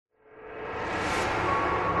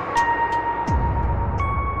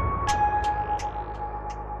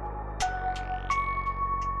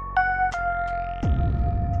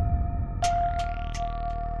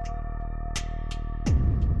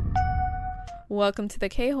Welcome to the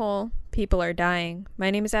K-Hole. People are dying. My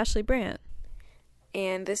name is Ashley Brandt.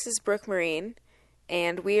 And this is Brooke Marine,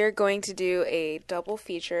 and we are going to do a double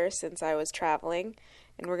feature since I was traveling,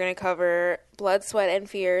 and we're going to cover Blood, Sweat, and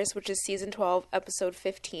Fears, which is Season 12, Episode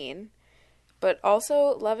 15, but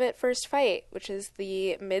also Love at First Fight, which is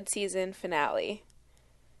the mid-season finale.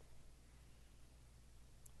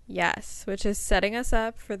 Yes, which is setting us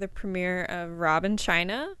up for the premiere of Rob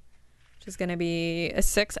Chyna, which is going to be a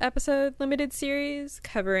 6-episode limited series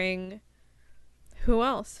covering who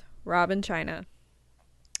else? Rob Chyna.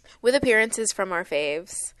 With appearances from our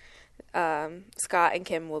faves. Scott and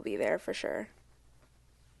Kim will be there for sure.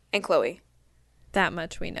 And Chloe. That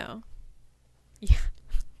much we know. Yeah.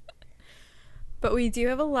 But we do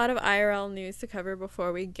have a lot of IRL news to cover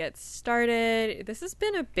before we get started. This has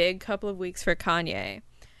been a big couple of weeks for Kanye.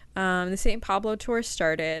 The St. Pablo tour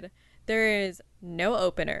started. There is no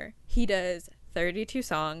opener. He does 32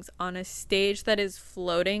 songs on a stage that is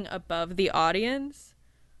floating above the audience,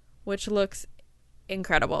 which looks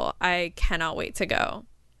incredible. I cannot wait to go.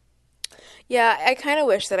 Yeah, I kind of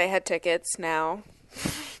wish that I had tickets now.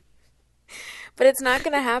 But it's not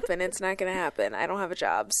going to happen. It's not going to happen. I don't have a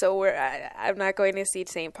job. So I'm not going to see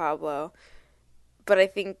St. Pablo. But I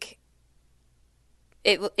think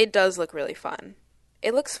it does look really fun.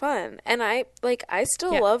 It looks fun. And I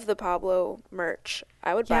still love the Pablo merch.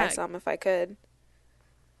 I would buy some if I could.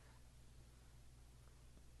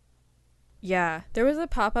 Yeah, there was a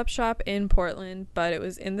pop-up shop in Portland, but it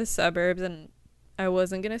was in the suburbs, and I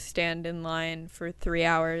wasn't going to stand in line for 3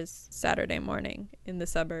 hours Saturday morning in the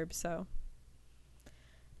suburbs, so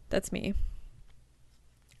that's me.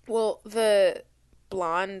 Well, the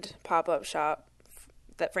blonde pop-up shop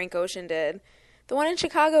that Frank Ocean did, the one in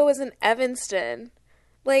Chicago was in Evanston.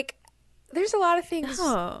 Like, there's a lot of things.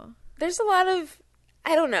 Oh. There's a lot of,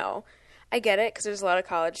 I don't know. I get it because there's a lot of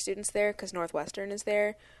college students there because Northwestern is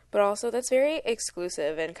there. But also that's very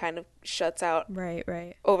exclusive and kind of shuts out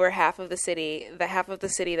right over half of the city, the half of the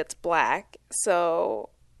city that's black. So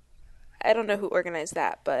I don't know who organized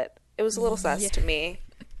that, but it was a little sus to me.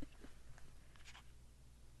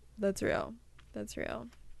 That's real.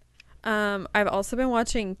 I've also been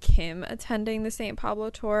watching Kim attending the St. Pablo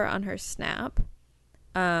tour on her Snap.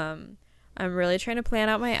 I'm really trying to plan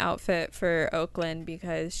out my outfit for Oakland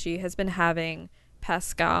because she has been having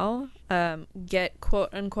Pascal get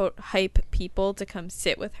quote unquote hype people to come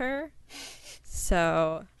sit with her.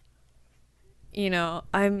 So,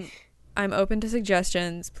 I'm open to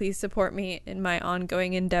suggestions. Please support me in my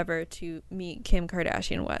ongoing endeavor to meet Kim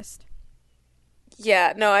Kardashian West.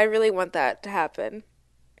 Yeah, no, I really want that to happen.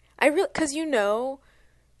 Because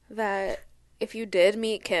that if you did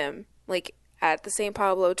meet Kim, like at the St.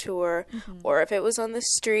 Pablo tour, or if it was on the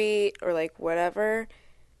street or like whatever,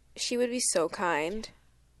 she would be so kind.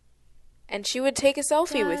 And she would take a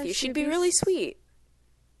selfie with you. She'd be really sweet.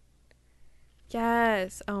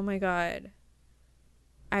 Yes. Oh my God.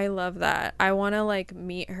 I love that. I want to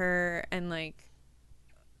meet her and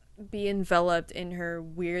be enveloped in her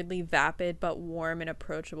weirdly vapid but warm and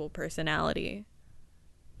approachable personality.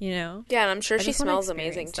 Yeah, and I'm sure she smells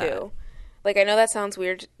amazing too. I know that sounds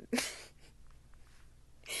weird.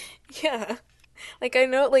 Yeah. I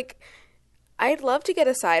know, I'd love to get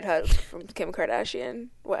a side hug from Kim Kardashian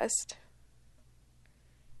West.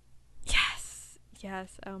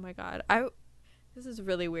 Yes. Oh my God. This is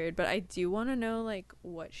really weird, but I do want to know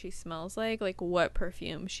what she smells like what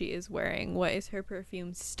perfume she is wearing. What is her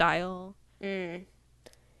perfume style?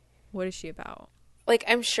 What is she about?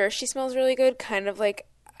 I'm sure she smells really good. Kind of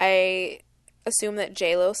I assume that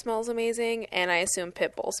J-Lo smells amazing, and I assume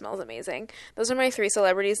Pitbull smells amazing. Those are my 3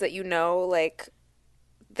 celebrities that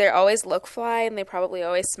they always look fly, and they probably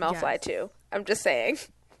always smell fly too. I'm just saying.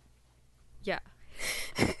 Yeah.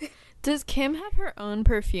 Does Kim have her own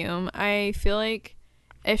perfume? I feel like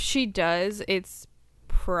if she does, it's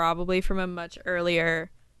probably from a much earlier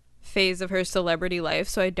phase of her celebrity life,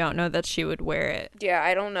 so I don't know that she would wear it. Yeah,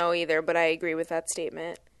 I don't know either, but I agree with that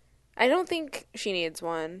statement. I don't think she needs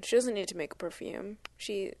one. She doesn't need to make a perfume.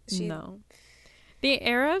 She No. The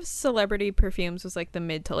era of celebrity perfumes was the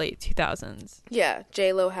mid to late 2000s. Yeah,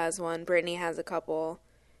 J-Lo has one. Britney has a couple.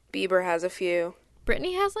 Bieber has a few.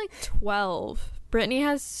 Britney has 12. Britney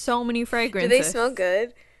has so many fragrances. Do they smell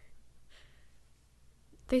good?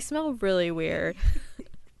 They smell really weird.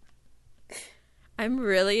 I'm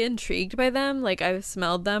really intrigued by them. I've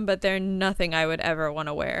smelled them, but they're nothing I would ever want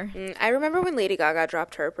to wear. I remember when Lady Gaga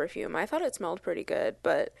dropped her perfume. I thought it smelled pretty good,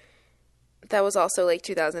 but that was also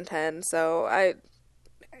 2010, so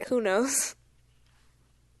who knows?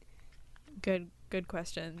 Good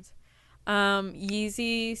questions.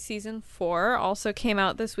 Yeezy season 4 also came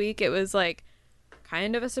out this week. It was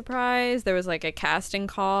kind of a surprise. There was like a casting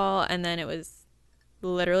call, and then it was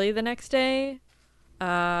literally the next day.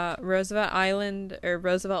 Roosevelt Island or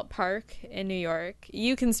Roosevelt Park in New York.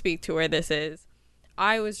 You can speak to where this is.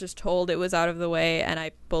 I was just told it was out of the way, and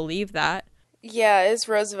I believe that. Yeah, it's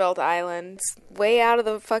Roosevelt Island. It's way out of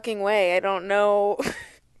the fucking way. I don't know.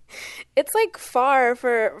 It's like far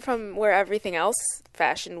from where everything else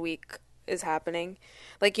Fashion Week is happening.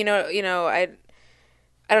 Like, I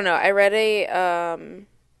don't know. I read a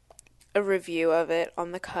review of it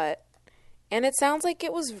on The Cut, and it sounds like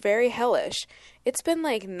it was very hellish. It's been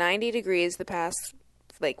like 90 degrees the past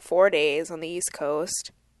like 4 days on the East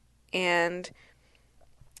Coast, and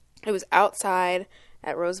it was outside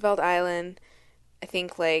at Roosevelt Island. I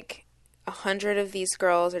think like 100 of these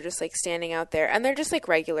girls are just like standing out there, and they're just like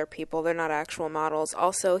regular people. They're not actual models.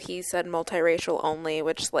 Also, he said multiracial only,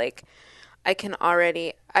 which like I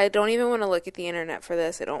don't even want to look at the internet for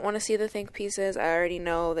this. I don't want to see the think pieces. I already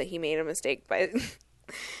know that he made a mistake by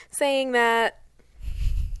saying that,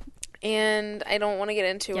 and I don't want to get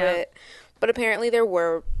into it. But apparently there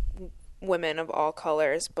were women of all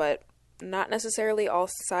colors, but not necessarily all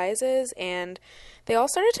sizes, and they all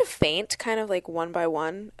started to faint kind of like one by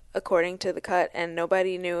one, according to The Cut, and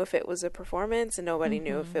nobody knew if it was a performance, and nobody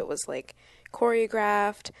knew if it was like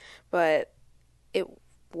choreographed, but it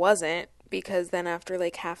wasn't, because then after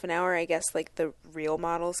like half an hour, I guess like the real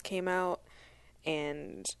models came out,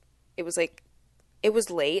 and it was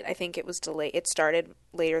late. I think it was delayed. It started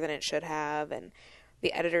later than it should have, and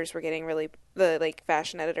the editors were getting the like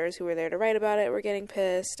fashion editors who were there to write about it were getting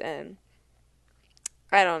pissed, and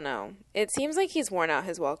I don't know. It seems like he's worn out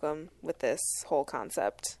his welcome with this whole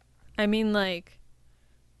concept. I mean, like,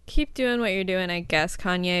 keep doing what you're doing, I guess,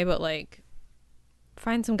 Kanye, but like,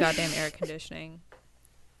 find some goddamn air conditioning.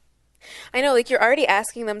 I know, like, you're already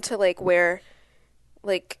asking them to like wear,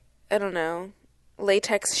 like, I don't know,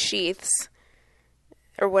 latex sheaths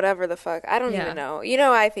or whatever the fuck. I don't even know.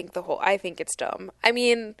 I think it's dumb. I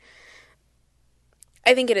mean,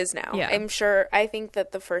 I think it is now. Yeah. I think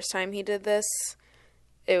that the first time he did this,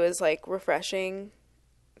 it was like refreshing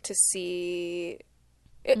to see.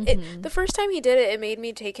 The first time he did it, it made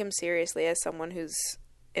me take him seriously as someone who's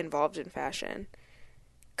involved in fashion,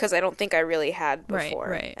 because I don't think I really had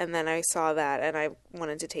before. Right. And then I saw that, and I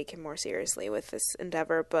wanted to take him more seriously with this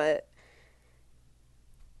endeavor, but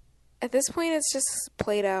at this point, it's just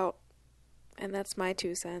played out, and that's my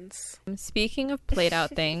 2 cents. Speaking of played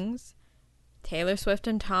out things, Taylor Swift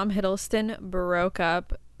and Tom Hiddleston broke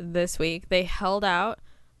up this week. They held out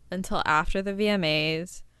until after the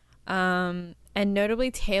VMAs. And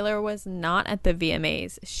notably, Taylor was not at the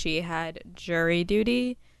VMAs. She had jury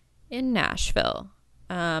duty in Nashville.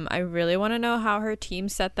 I really want to know how her team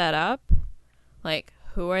set that up. Like,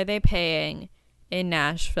 who are they paying in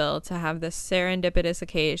Nashville to have this serendipitous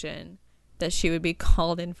occasion that she would be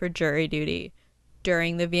called in for jury duty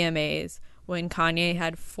during the VMAs when Kanye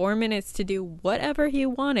had 4 minutes to do whatever he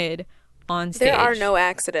wanted on stage? There are no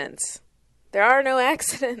accidents.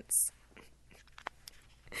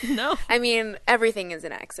 No. I mean, everything is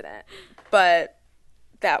an accident, but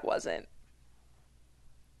that wasn't.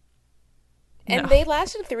 And they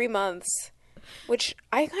lasted 3 months, which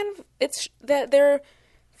it's that their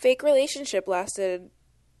fake relationship lasted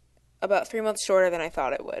about 3 months shorter than I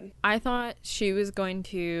thought it would. I thought she was going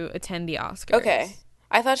to attend the Oscars. Okay.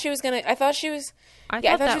 I thought she was going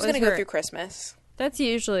to go through Christmas. That's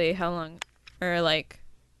usually how long, or like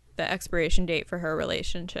the expiration date for her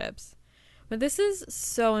relationships. But this is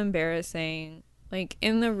so embarrassing. Like,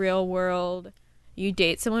 in the real world, you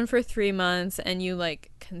date someone for 3 months and you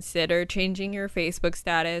like consider changing your Facebook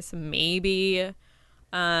status. Maybe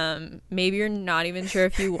you're not even sure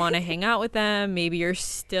if you want to hang out with them. Maybe you're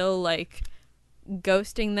still like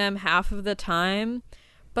ghosting them half of the time.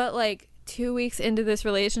 But like 2 weeks into this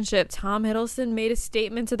relationship, Tom Hiddleston made a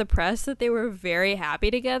statement to the press that they were very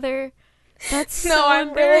happy together. That's so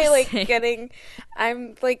I'm really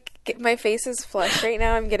my face is flushed right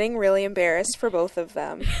now. I'm getting really embarrassed for both of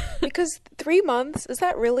them, because 3 months, is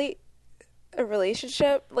that really a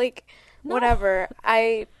relationship? Like, no. Whatever.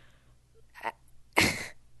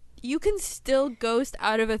 You can still ghost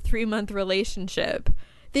out of a 3-month relationship.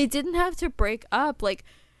 They didn't have to break up. Like,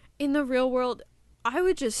 in the real world, I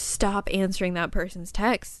would just stop answering that person's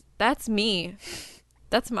texts. That's me.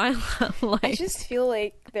 That's my life. I just feel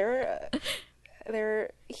like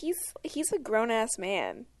he's a grown-ass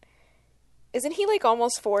man. Isn't he like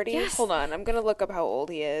almost 40? Yes. Hold on, I'm gonna look up how old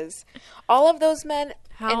he is. All of those men,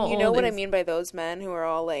 and you know what I mean by those men who are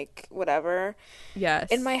all like whatever.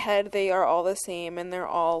 Yes. In my head, they are all the same, and they're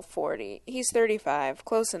all 40. He's 35.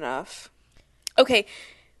 Close enough. Okay.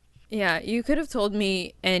 Yeah, you could have told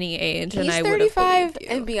me any age and He's I would have 35 believed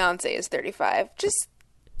you. and Beyonce is 35. Just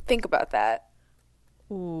think about that.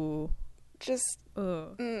 Ooh. Just,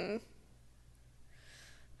 Ooh.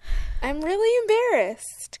 I'm really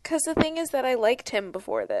embarrassed because the thing is that I liked him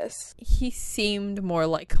before this. He seemed more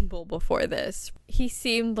likable before this. He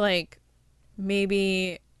seemed like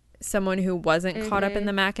maybe someone who wasn't caught up in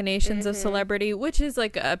the machinations of celebrity, which is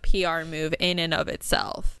like a PR move in and of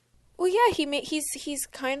itself. Well, yeah, he's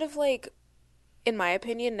kind of like, in my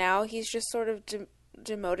opinion, now he's just sort of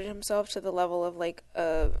demoted himself to the level of like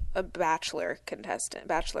a bachelorette contestant.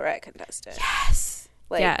 Yes.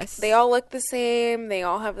 Like, yes. They all look the same. They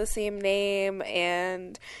all have the same name.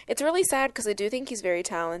 And it's really sad because I do think he's very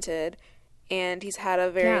talented. And he's had a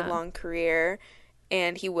very long career.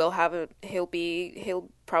 And he'll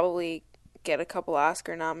probably get a couple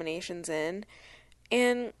Oscar nominations in.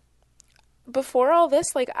 And before all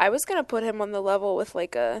this, like, I was going to put him on the level with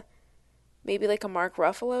maybe like a Mark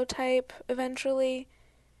Ruffalo type eventually.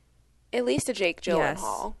 At least a Jake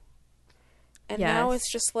Gyllenhaal. And now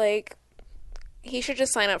it's just like, he should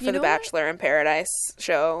just sign up for the Bachelor in Paradise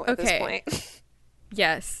show at this point.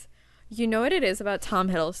 Yes. You know what it is about Tom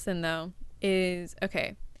Hiddleston, though? Is,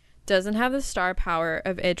 doesn't have the star power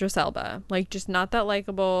of Idris Elba. Like, just not that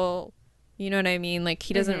likable. You know what I mean? Like,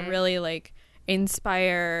 he doesn't really, like,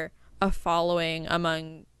 inspire a following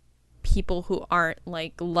among people who aren't,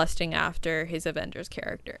 like, lusting after his Avengers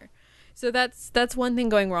character. So that's one thing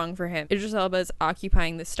going wrong for him. Idris Elba is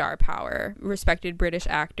occupying the star power, respected British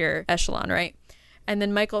actor echelon, right? And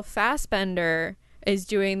then Michael Fassbender is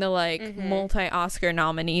doing the like multi-Oscar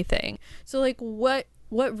nominee thing. So like what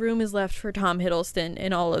room is left for Tom Hiddleston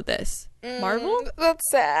in all of this? Marvel? That's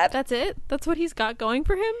sad. That's it? That's what he's got going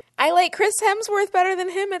for him? I like Chris Hemsworth better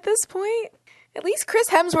than him at this point. At least Chris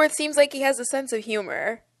Hemsworth seems like he has a sense of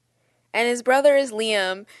humor. And his brother is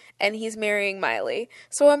Liam, and he's marrying Miley.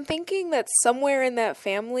 So I'm thinking that somewhere in that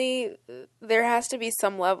family, there has to be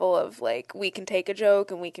some level of, like, we can take a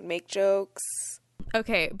joke and we can make jokes.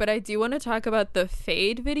 Okay, but I do want to talk about the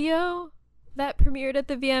Fade video that premiered at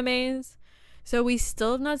the VMAs. So we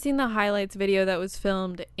still have not seen the highlights video that was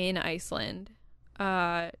filmed in Iceland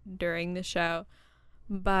during the show.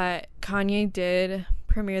 But Kanye did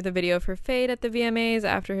premiere the video for Fade at the VMAs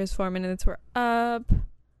after his 4 minutes were up.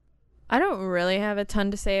 I don't really have a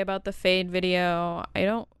ton to say about the Fade video.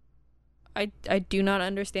 I do not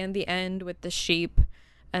understand the end with the sheep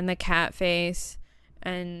and the cat face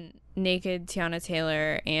and naked Tiana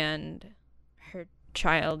Taylor and her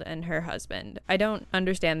child and her husband. I don't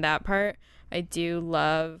understand that part. I do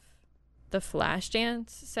love the flash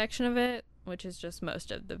dance section of it, which is just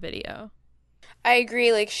most of the video. I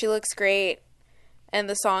agree, like, she looks great and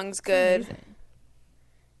the song's good. Amazing.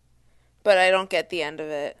 But I don't get the end of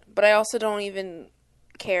it. But I also don't even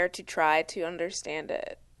care to try to understand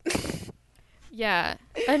it. Yeah.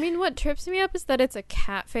 I mean, what trips me up is that it's a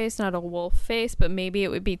cat face, not a wolf face, but maybe it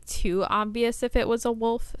would be too obvious if it was a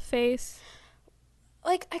wolf face.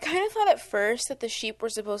 Like, I kind of thought at first that the sheep were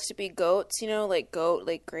supposed to be goats, you know, like goat,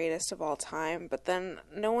 like greatest of all time. But then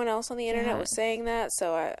no one else on the internet was saying that,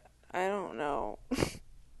 so I don't know.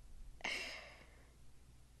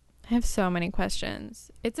 I have so many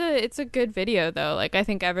questions. It's a good video though. Like, I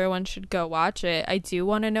think everyone should go watch it. I do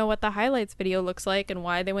want to know what the highlights video looks like and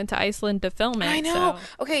why they went to Iceland to film it. I know.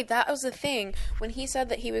 So. Okay, that was the thing. When he said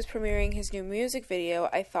that he was premiering his new music video,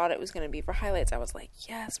 I thought it was going to be for highlights. I was like,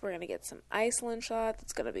 yes, we're going to get some Iceland shots.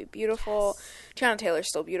 It's going to be beautiful. Yes. Tiana Taylor's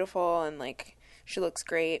still beautiful and like she looks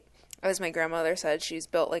great. As my grandmother said, she's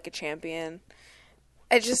built like a champion.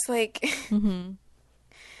 I just like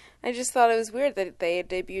I just thought it was weird that they had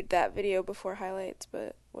debuted that video before highlights,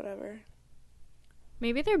 but whatever.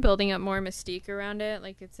 Maybe they're building up more mystique around it.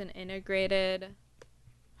 Like, it's an integrated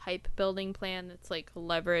hype building plan that's, like,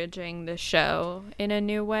 leveraging the show in a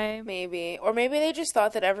new way. Maybe. Or maybe they just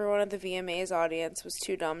thought that everyone at the VMAs audience was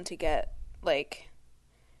too dumb to get, like,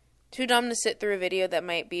 too dumb to sit through a video that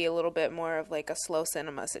might be a little bit more of, like, a slow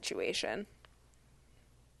cinema situation.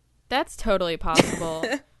 That's totally possible.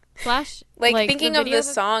 Flash, like thinking of the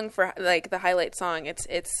song for like the highlight song,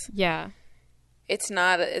 it's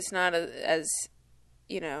not as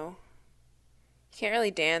you know, you can't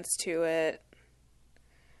really dance to it.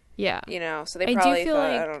 Yeah, you know, so they probably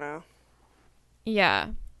thought, like, I don't know. Yeah,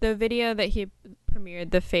 the video that he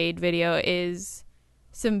premiered, the Fade video, is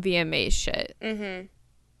some VMA shit. The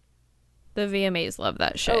VMAs love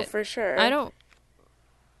that shit. Oh, for sure. I don't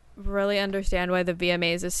really understand why the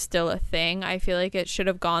VMAs is still a thing. I feel like it should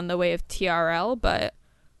have gone the way of TRL, but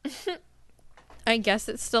I guess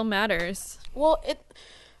it still matters. Well,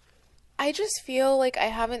 I just feel like I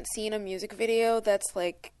haven't seen a music video that's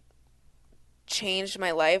like changed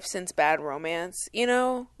my life since Bad Romance, you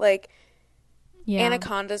know? Like, Yeah.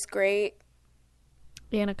 Anaconda's great.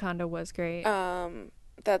 Anaconda was great.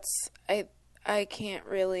 That's, I can't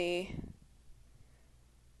really,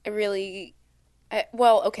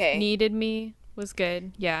 well, okay. Needed Me was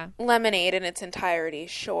good. Yeah. Lemonade in its entirety,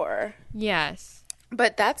 sure. Yes.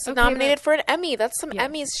 But that's Okay, nominated for an Emmy. That's some Yes.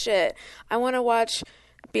 Emmys shit. I want to watch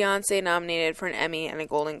Beyonce nominated for an Emmy and a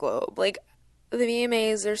Golden Globe. Like, the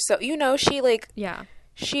VMAs are so, you know, she, like, Yeah.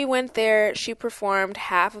 she went there, she performed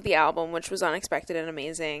half of the album, which was unexpected and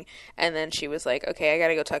amazing, and then she was like, okay, I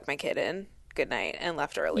gotta go tuck my kid in. Good night, and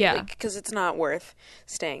left early. Yeah. Because it's not worth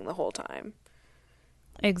staying the whole time.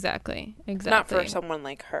 Exactly. Not for someone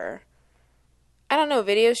like her. I don't know,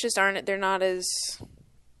 videos just aren't, they're not as,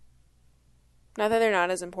 not that they're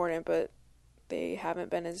not as important, but they haven't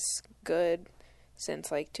been as good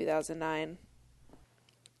since, like, 2009.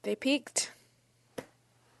 They peaked.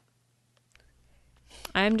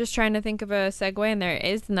 I'm just trying to think of a segue, and there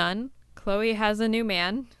is none. Chloe has a new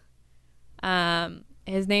man.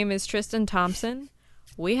 His name is Tristan Thompson.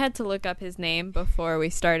 We had to look up his name before we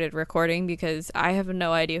started recording because I have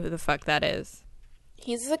no idea who the fuck that is.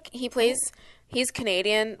 He's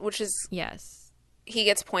Canadian, which is, Yes. he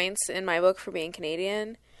gets points in my book for being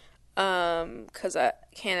Canadian, because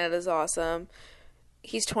Canada's awesome.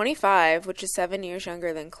 He's 25, which is 7 years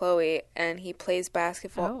younger than Chloe, and he plays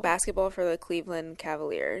basketball for the Cleveland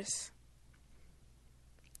Cavaliers.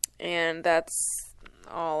 And that's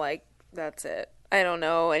all, that's it. I don't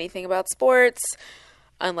know anything about sports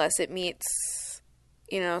unless it meets,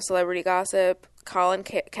 you know, celebrity gossip. Colin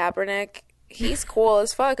Kaepernick, he's cool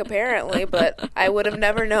as fuck, apparently, but I would have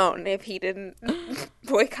never known if he didn't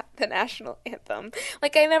boycott the national anthem.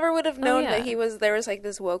 Like, I never would have known that there was like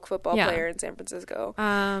this woke football player in San Francisco.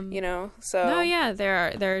 You know, so. No, yeah,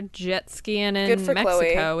 they're jet skiing in Mexico,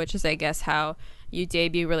 Chloe. which is, I guess, how you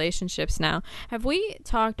debut relationships now. Have we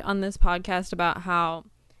talked on this podcast about how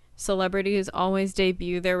celebrities always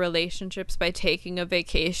debut their relationships by taking a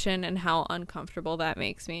vacation and how uncomfortable that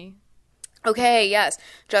makes me? Okay, yes.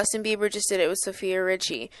 Justin Bieber just did it with Sophia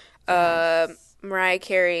Richie. Yes. Mariah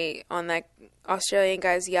Carey on that Australian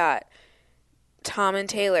guy's yacht. Tom and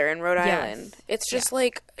Taylor in Rhode Island. It's just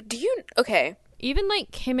like, okay. Even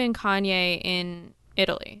like Kim and Kanye in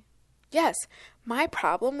Italy. Yes. My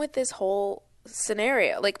problem with this whole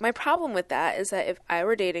scenario, like, my problem with that is that if I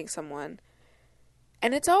were dating someone,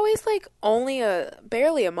 and it's always like only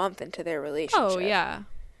barely a month into their relationship. Oh, yeah.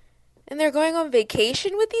 And they're going on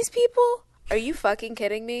vacation with these people? Are you fucking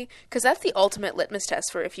kidding me? Because that's the ultimate litmus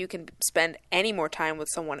test for if you can spend any more time with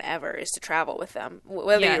someone ever, is to travel with them,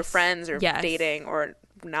 whether you're friends or dating or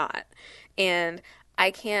not. And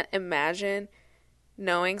I can't imagine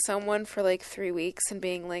knowing someone for like 3 weeks and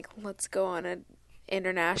being like, let's go on an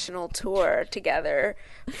international tour together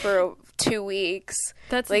for 2 weeks.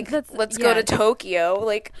 Let's go to Tokyo.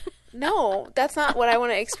 Like, no, that's not what I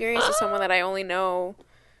want to experience with someone that I only know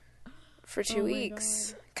for 2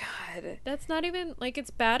 weeks. God. That's not even, like, it's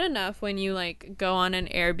bad enough when you, like, go on an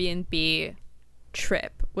Airbnb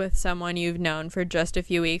trip with someone you've known for just a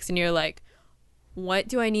few weeks and you're like, what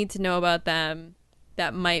do I need to know about them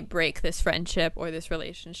that might break this friendship or this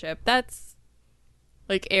relationship? That's,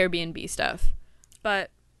 like, Airbnb stuff. But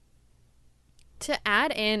to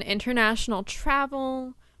add in international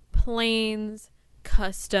travel, planes,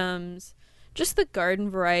 customs, just the garden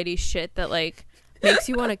variety shit that, like, makes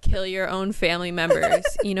you want to kill your own family members.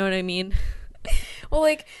 You know what I mean? Well,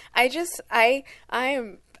 like, I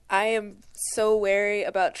am so wary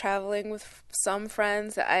about traveling with some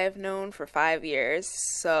friends that I have known for 5 years.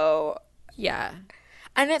 So, yeah.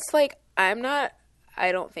 And it's like, I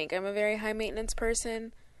don't think I'm a very high maintenance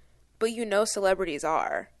person, but you know celebrities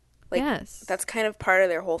are. Like, yes. That's kind of part of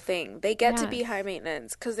their whole thing. They get to be high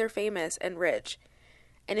maintenance because they're famous and rich.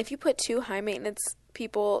 And if you put two high maintenance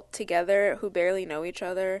people together who barely know each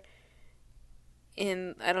other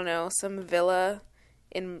in, I don't know, some villa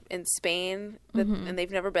in Spain, and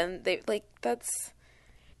they've never been, that's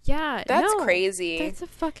crazy. That's a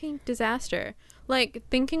fucking disaster. Like,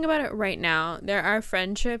 thinking about it right now, there are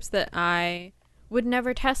friendships that I would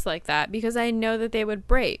never test like that because I know that they would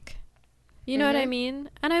break. You know what I mean?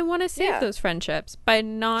 And I want to save those friendships by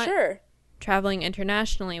not traveling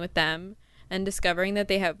internationally with them and discovering that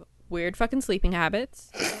they have weird fucking sleeping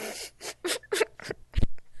habits.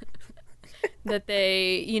 That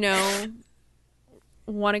they, you know,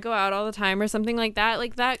 want to go out all the time or something like that.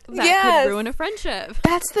 Like, that could ruin a friendship.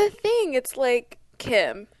 That's the thing. It's like,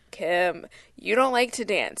 Kim, you don't like to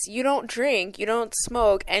dance. You don't drink. You don't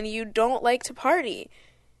smoke. And you don't like to party.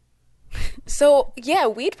 So, yeah,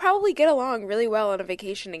 we'd probably get along really well on a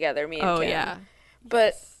vacation together, me and Oh, Kim. yeah.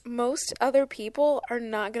 But Yes. most other people are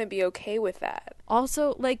not going to be okay with that.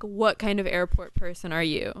 Also, like, what kind of airport person are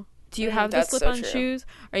you? Do you have the That's so slip-on true. shoes?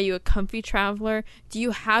 Are you a comfy traveler? Do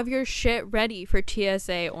you have your shit ready for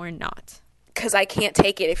TSA or not? Because I can't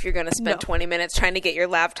take it if you're going to spend No. 20 minutes trying to get your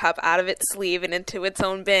laptop out of its sleeve and into its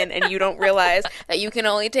own bin, and you don't realize that you can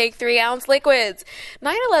only take 3-ounce liquids.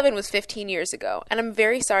 9/11 was 15 years ago, and I'm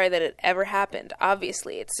very sorry that it ever happened.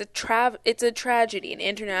 Obviously, it's a tragedy, an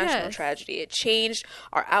international Yes. tragedy. It changed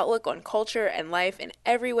our outlook on culture and life in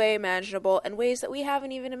every way imaginable, and ways that we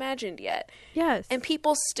haven't even imagined yet. Yes. And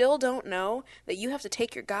people still don't know that you have to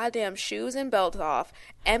take your goddamn shoes and belt off,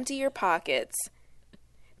 empty your pockets,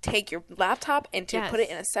 take your laptop and to put it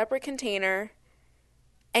in a separate container,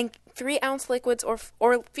 and 3-ounce liquids or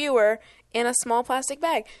fewer in a small plastic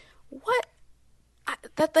bag. What?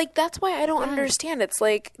 That's why I don't understand. It's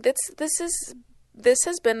like this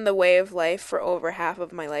has been the way of life for over half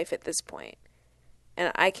of my life at this point,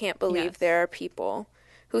 and I can't believe there are people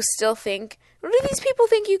who still think. Do these people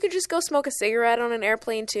think you could just go smoke a cigarette on an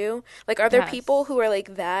airplane too? Like, are there people who are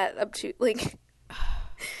like that up to like?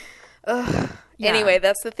 Ugh. Yeah. Anyway,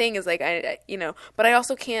 that's the thing is like but I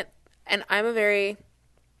also can't, and I'm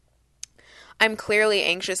clearly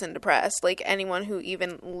anxious and depressed. Like, anyone who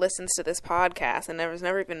even listens to this podcast and has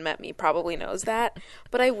never even met me probably knows that.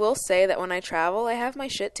 But I will say that when I travel, I have my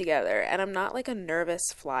shit together, and I'm not like a nervous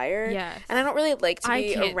flyer. Yes. And I don't really like to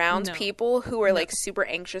be around people who are like super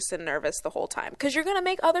anxious and nervous the whole time, because you're gonna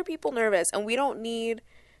make other people nervous, and we don't need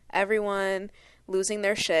everyone losing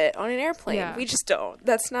their shit on an airplane. Yeah. We just don't.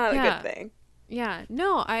 That's not a good thing. Yeah.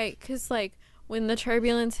 No, because, like, when the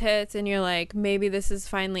turbulence hits and you're like, maybe this is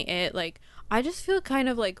finally it, like, I just feel kind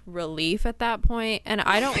of, like, relief at that point, and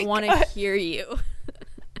I don't want to hear you.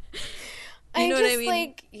 You know what I mean?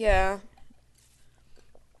 Like, yeah.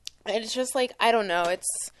 It's just, like, I don't know.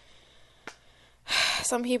 It's...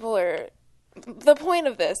 Some people are... The point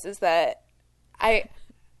of this is that I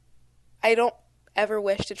don't ever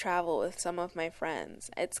wish to travel with some of my friends.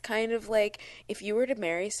 It's kind of like if you were to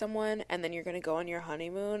marry someone and then you're going to go on your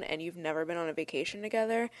honeymoon and you've never been on a vacation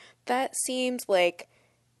together, that seems like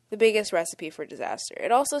the biggest recipe for disaster.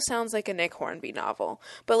 It also sounds like a Nick Hornby novel.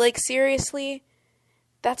 But, like, seriously,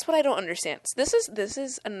 that's what I don't understand. So this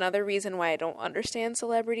is another reason why I don't understand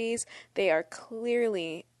celebrities. They are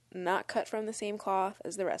clearly not cut from the same cloth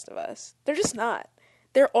as the rest of us. They're just not.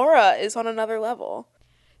 Their aura is on another level.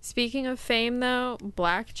 Speaking of fame, though,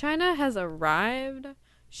 Black Chyna has arrived.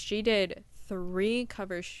 She did 3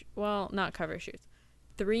 not cover shoots.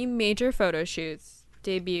 3 major photo shoots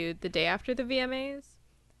debuted the day after the VMAs.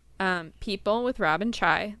 People with Rob and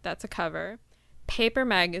Chai, that's a cover. Paper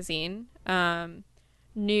Magazine,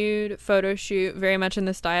 nude photo shoot, very much in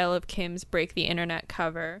the style of Kim's Break the Internet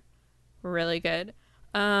cover. Really good.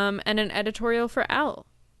 And an editorial for Elle.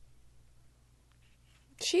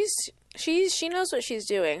 She knows what she's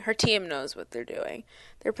doing. Her team knows what they're doing.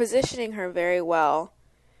 They're positioning her very well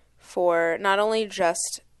for not only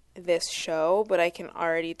just this show, but I can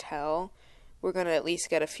already tell we're going to at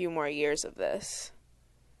least get a few more years of this.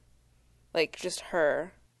 Like, just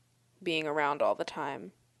her being around all the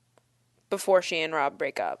time before she and Rob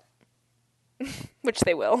break up. Which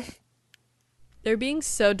they will. They're being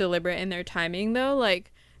so deliberate in their timing, though.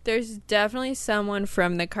 Like, there's definitely someone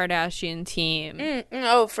from the Kardashian team.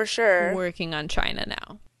 Oh, for sure. Working on Chyna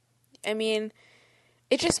now. I mean,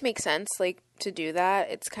 it just makes sense, like, to do that.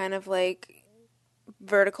 It's kind of like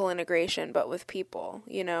vertical integration, but with people,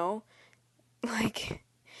 you know? Like,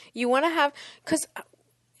 you want to have... Because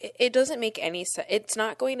it doesn't make any sense. It's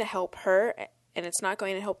not going to help her, and it's not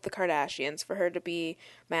going to help the Kardashians for her to be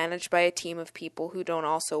managed by a team of people who don't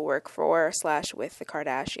also work for / with the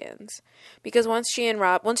Kardashians. Because once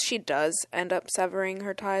she does end up severing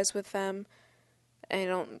her ties with them,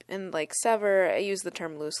 sever, I use the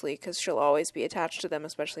term loosely because she'll always be attached to them,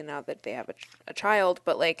 especially now that they have a child.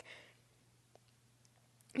 But, like,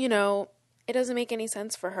 you know, it doesn't make any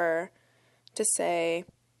sense for her to say,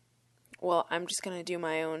 well, I'm just going to do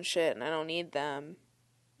my own shit and I don't need them.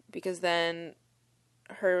 Because then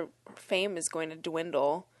her fame is going to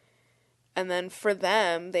dwindle. And then for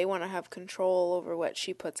them, they want to have control over what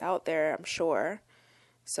she puts out there, I'm sure.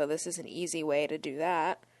 So this is an easy way to do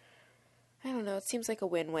that. I don't know. It seems like a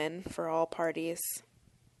win-win for all parties.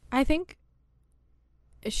 I think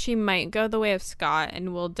she might go the way of Scott,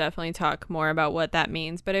 and we'll definitely talk more about what that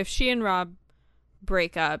means. But if she and Rob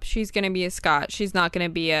break up, she's going to be a Scott. She's not going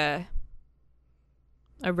to be a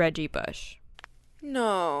Reggie Bush.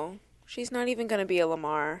 No, she's not even going to be a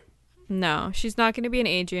Lamar. No, she's not going to be an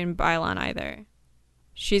Adrienne Bailon either.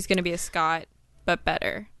 she's going to be a Scott, but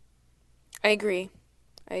better. I agree.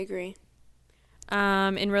 In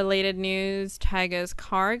related news, Tyga's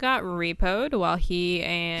car got repoed while he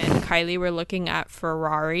and Kylie were looking at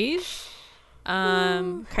Ferraris.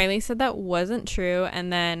 Kylie said that wasn't true,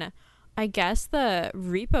 and then I guess the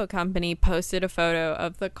repo company posted a photo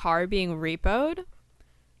of the car being repoed.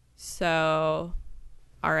 So,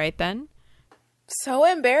 all right then. So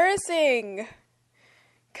embarrassing.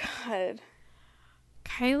 God.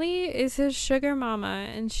 Kylie is his sugar mama,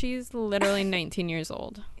 and she's literally 19 years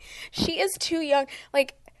old. She is too young.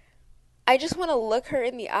 Like, I just want to look her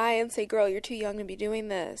in the eye and say, girl, you're too young to be doing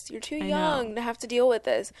this. You're too young to have to deal with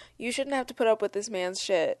this. You shouldn't have to put up with this man's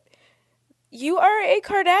shit. You are a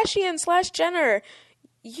Kardashian / Jenner.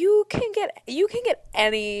 You can get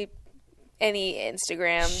any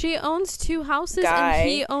Instagram. She owns 2 houses guy. And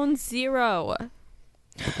he owns 0.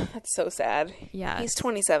 That's so sad. Yeah. He's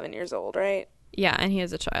 27 years old, right? Yeah, and he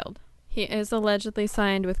has a child. He is allegedly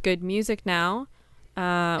signed with Good Music now,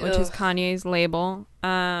 which is Kanye's label.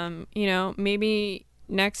 You know, maybe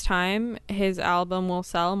next time his album will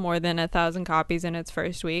sell more than 1,000 copies in its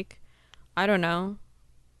first week. I don't know.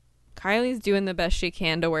 Kylie's doing the best she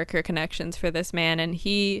can to work her connections for this man, and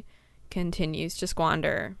he continues to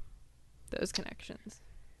squander those connections.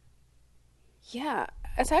 Yeah,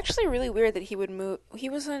 it's actually really weird that he would move. He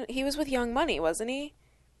was with Young Money, wasn't he?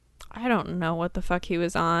 I don't know what the fuck he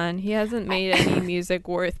was on. He hasn't made any music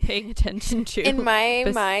worth paying attention to. In my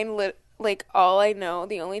mind, like, all I know,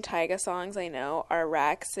 the only Tyga songs I know are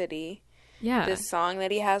Rack City. Yeah. This song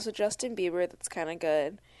that he has with Justin Bieber that's kind of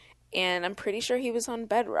good. And I'm pretty sure he was on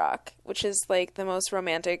Bedrock, which is, like, the most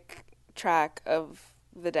romantic track of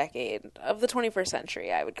the decade, of the 21st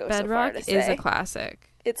century, I would go Bedrock so far to say. is a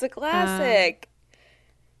classic. It's a classic.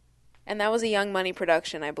 And that was a Young Money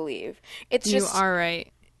production, I believe. It's just... You are right.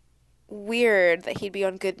 Weird that he'd be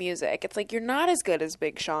on Good Music. It's like, you're not as good as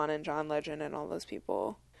Big Sean and John Legend and all those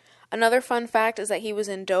people. Another fun fact is that he was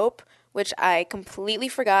in Dope, which I completely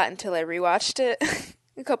forgot until I rewatched it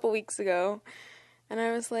a couple weeks ago. And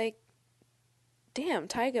I was like, damn,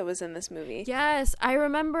 Tyga was in this movie. Yes, I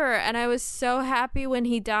remember, and I was so happy when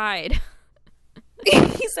he died.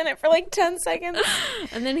 He's in it for like 10 seconds.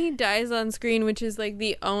 And then he dies on screen, which is like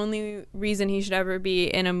the only reason he should ever be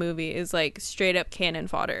in a movie is like straight up cannon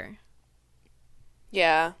fodder.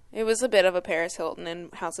 Yeah, it was a bit of a Paris Hilton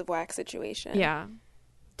and House of Wax situation. Yeah.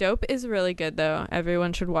 Dope is really good, though.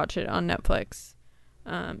 Everyone should watch it on Netflix.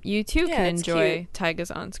 You too can enjoy Tyga's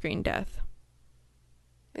on-screen death.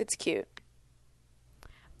 It's cute.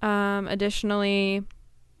 Additionally,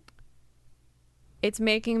 it's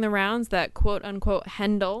making the rounds that quote-unquote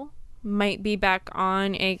Hendel might be back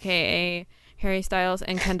on, a.k.a. Harry Styles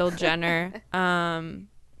and Kendall Jenner.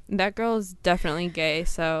 That girl is definitely gay,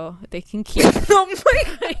 so they can keep trying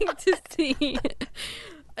to see.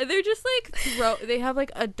 They're just like they have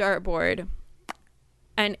like a dartboard,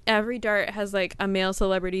 and every dart has like a male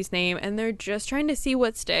celebrity's name, and they're just trying to see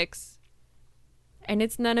what sticks. And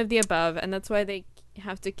it's none of the above, and that's why they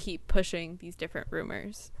have to keep pushing these different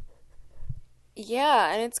rumors.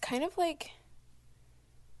 Yeah, and it's kind of like,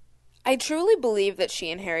 I truly believe that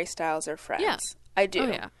she and Harry Styles are friends. Yeah. I do. Oh,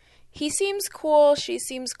 yeah. He seems cool. She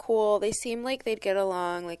seems cool. They seem like they'd get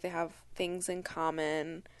along. Like they have things in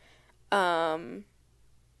common.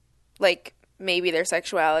 Like maybe their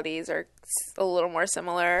sexualities are a little more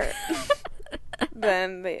similar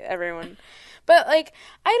than everyone. But like,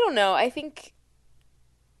 I don't know. I think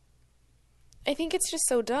it's just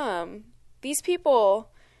so dumb. These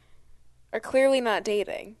people are clearly not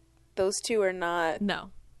dating. Those two are not.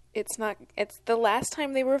 No. It's not. It's the last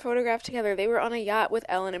time they were photographed together. They were on a yacht with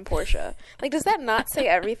Ellen and Portia. Like, does that not say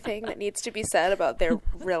everything that needs to be said about their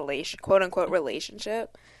quote unquote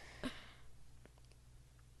relationship?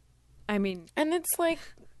 I mean, and it's like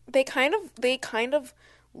they kind of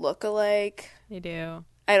look alike. They do.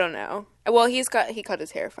 I don't know. Well, he cut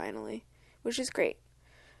his hair finally, which is great.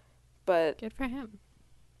 But good for him.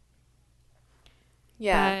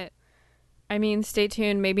 Yeah. But, I mean, stay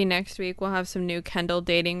tuned. Maybe next week we'll have some new Kendall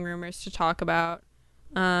dating rumors to talk about.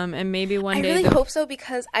 And maybe one day... I really hope so,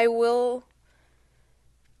 because I will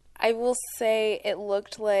say it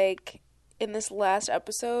looked like in this last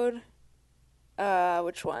episode,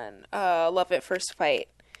 which one? Love at First Fight.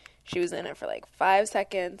 She was in it for like 5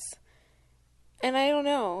 seconds. And I don't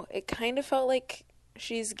know. It kind of felt like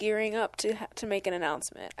she's gearing up to make an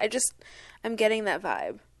announcement. I'm getting that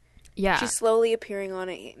vibe. Yeah. She's slowly appearing on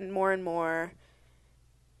it more and more.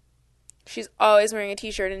 She's always wearing a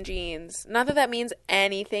t-shirt and jeans. Not that means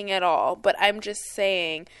anything at all, but I'm just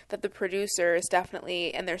saying that the producers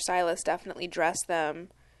definitely and their stylist definitely dress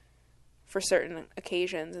them for certain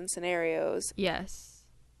occasions and scenarios. Yes.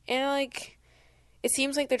 And, like, it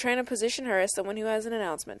seems like they're trying to position her as someone who has an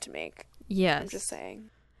announcement to make. Yes. I'm just saying.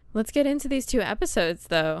 Let's get into these 2 episodes,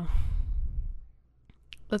 though.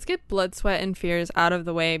 Let's get Blood, Sweat, and Fears out of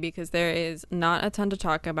the way because there is not a ton to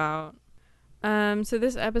talk about. So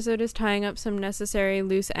this episode is tying up some necessary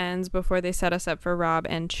loose ends before they set us up for Rob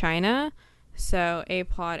and Chyna. So a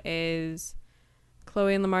plot is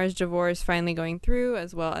Chloe and Lamar's divorce finally going through,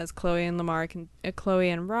 as well as Chloe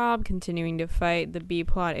and Rob continuing to fight. The B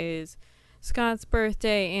plot is Scott's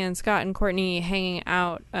birthday and Scott and Courtney hanging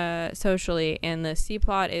out socially, and the C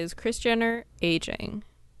plot is Kris Jenner aging.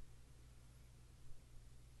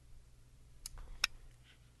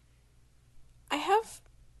 I have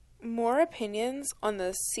more opinions on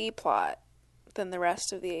the C plot than the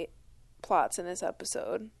rest of the plots in this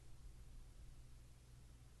episode.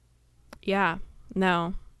 Yeah.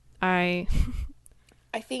 No. I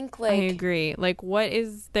think, I agree. Like, what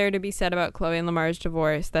is there to be said about Chloe and Lamar's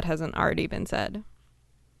divorce that hasn't already been said?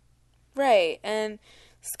 Right. And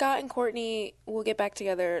Scott and Courtney will get back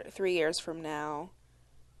together 3 years from now.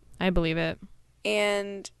 I believe it.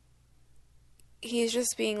 And he's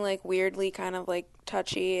just being, like, weirdly kind of, like,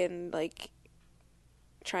 touchy and, like,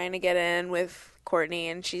 trying to get in with Courtney,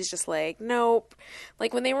 and she's just like, nope.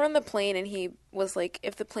 Like, when they were on the plane and he was like,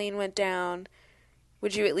 if the plane went down,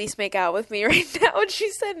 would you at least make out with me right now? And she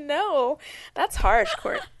said no. That's harsh,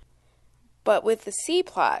 Court. But with the C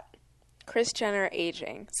plot, Kris Jenner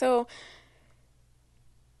aging. So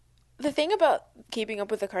the thing about Keeping Up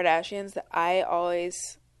with the Kardashians that I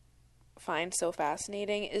always find so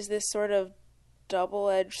fascinating is this sort of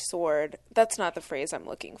double-edged sword. That's not the phrase I'm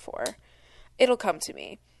looking for. It'll come to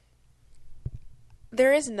me.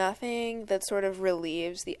 There is nothing that sort of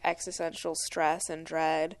relieves the existential stress and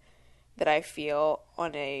dread that I feel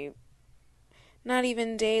on a not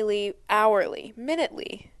even daily, hourly,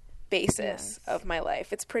 minutely basis of my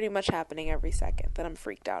life. It's pretty much happening every second that I'm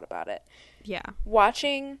freaked out about it. Yeah.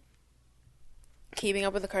 Watching Keeping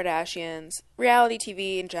Up with the Kardashians, reality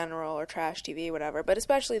TV in general, or trash TV, whatever, but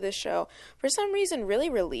especially this show, for some reason really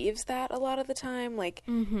relieves that a lot of the time. Like,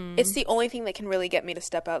 it's the only thing that can really get me to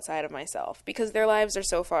step outside of myself, because their lives are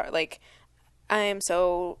so far, like, I am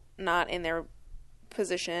so not in their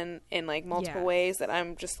position in, like, multiple ways that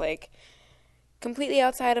I'm just, like, completely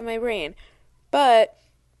outside of my brain. But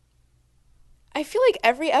I feel like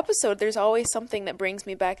every episode there's always something that brings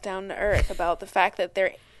me back down to earth about the fact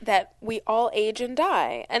that we all age and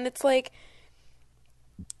die. And it's like,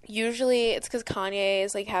 usually it's because Kanye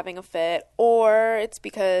is, like, having a fit, or it's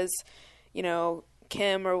because, you know,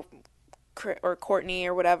 Kim or Courtney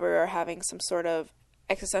or whatever are having some sort of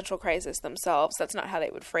existential crisis themselves. That's not how they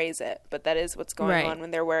would phrase it, but that is what's going on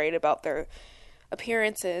when they're worried about their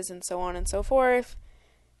appearances and so on and so forth.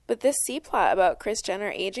 But this C plot about Kris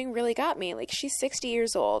Jenner aging really got me. Like, she's 60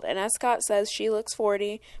 years old, and as Scott says, she looks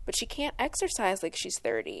 40, but she can't exercise like she's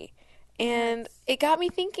 30. And it got me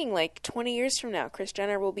thinking, like, 20 years from now, Kris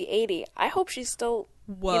Jenner will be 80. I hope she's still,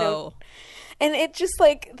 you know. And it just,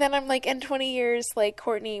 like, then I'm like, in 20 years, like,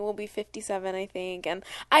 Courtney will be 57, I think. And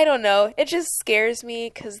I don't know. It just scares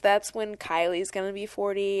me, because that's when Kylie's going to be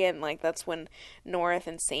 40, and, like, that's when North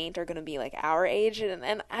and Saint are going to be, like, our age.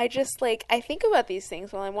 And I just, like, I think about these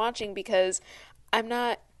things while I'm watching, because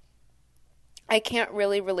I can't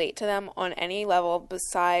really relate to them on any level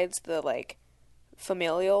besides the, like,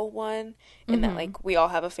 familial one, in that, like, we all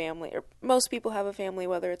have a family, or most people have a family,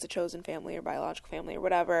 whether it's a chosen family or biological family or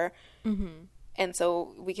whatever, and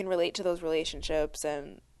so we can relate to those relationships.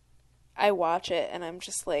 And I watch it and I'm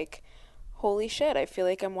just like, holy shit, I feel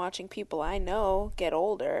like I'm watching people I know get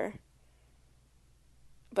older,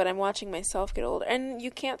 but I'm watching myself get older, and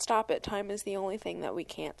you can't stop it. Time is the only thing that we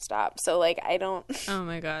can't stop. So, like, I don't... Oh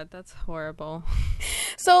my god, that's horrible.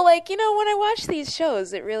 So, like, you know, when I watch these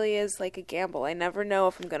shows, it really is like a gamble. I never know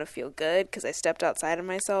if I'm going to feel good because I stepped outside of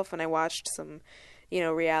myself when I watched some, you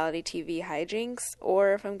know, reality TV hijinks,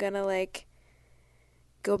 or if I'm going to, like,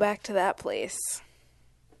 go back to that place.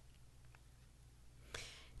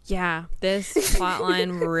 Yeah, this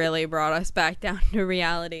plotline really brought us back down to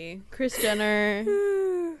reality. Kris Jenner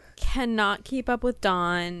cannot keep up with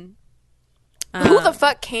Dawn. Who the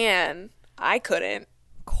fuck can? I couldn't.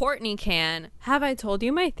 Courtney can. Have I told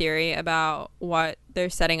you my theory about what they're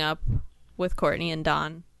setting up with Courtney and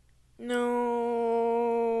Dawn? No.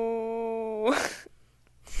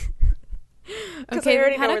 Okay,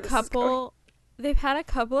 they've had a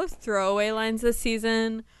couple of throwaway lines this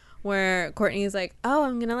season where Courtney's like, oh,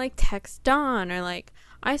 I'm gonna, like, text Dawn, or, like,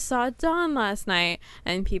 I saw Dawn last night,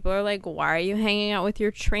 and people are like, why are you hanging out with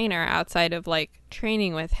your trainer outside of, like,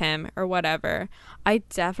 training with him or whatever. I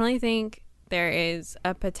definitely think there is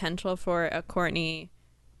a potential for a Courtney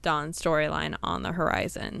Dawn storyline on the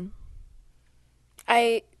horizon.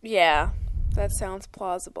 Yeah, that sounds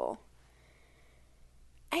plausible.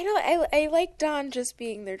 I like Dawn just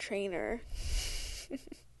being their trainer.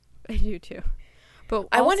 I do too. But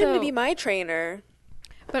I want him to be my trainer.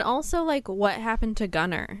 But also, like, what happened to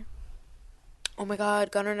Gunnar? Oh my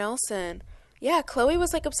god, Gunnar Nelson. Yeah, Chloe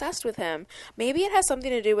was, like, obsessed with him. Maybe it has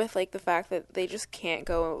something to do with, like, the fact that they just can't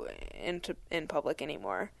go in public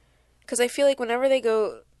anymore. Because I feel like whenever they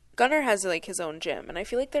go... Gunnar has, like, his own gym, and I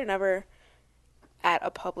feel like they're never at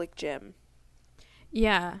a public gym.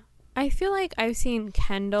 Yeah. I feel like I've seen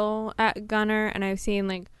Kendall at Gunnar, and I've seen,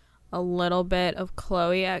 like, a little bit of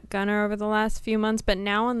Chloe at Gunnar over the last few months, but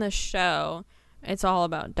now on the show, it's all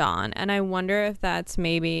about Dawn, and I wonder if that's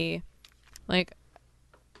maybe, like,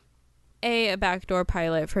 A, a backdoor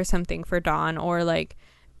pilot for something for Dawn, or, like,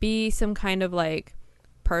 B, some kind of, like,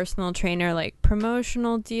 personal trainer, like,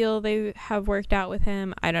 promotional deal they have worked out with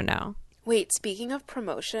him. I don't know. Wait, speaking of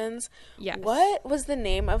promotions, yes. What was the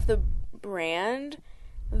name of the brand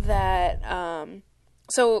that,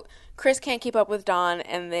 so Chris can't keep up with Dawn,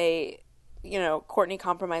 and they, Courtney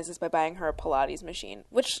compromises by buying her a Pilates machine,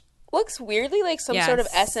 which looks weirdly like some sort of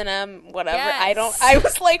S&M whatever. Yes. I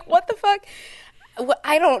was like, what the fuck?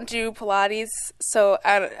 I don't do Pilates, so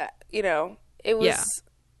it was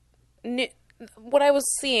new. What I was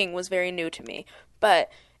seeing was very new to me,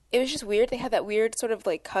 but it was just weird. They had that weird sort of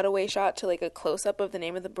like cutaway shot to like a close up of the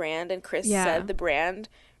name of the brand, and Chris said the brand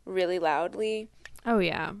really loudly. Oh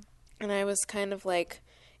yeah. And I was kind of like,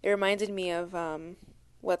 it reminded me of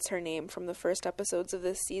what's her name from the first episodes of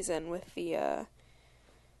this season with the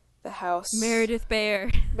house. Meredith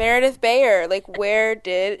Bayer. Meredith Bayer. Like, where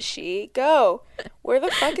did she go? Where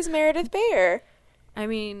the fuck is Meredith Bayer? I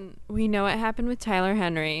mean, we know what happened with Tyler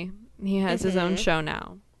Henry. He has his own show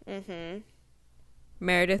now. Mm-hmm.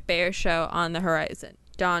 Meredith Bayer show on the horizon.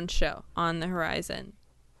 Dawn show on the horizon.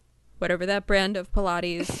 Whatever that brand of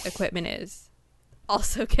Pilates equipment is,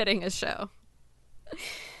 also getting a show.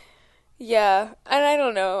 Yeah, and I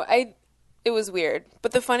don't know. It was weird.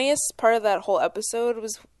 But the funniest part of that whole episode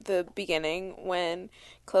was the beginning when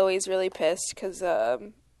Chloe's really pissed because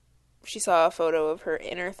she saw a photo of her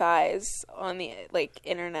inner thighs on the, like,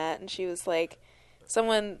 internet, and she was like,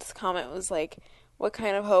 someone's comment was like, what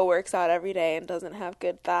kind of hoe works out every day and doesn't have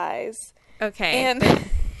good thighs? Okay. And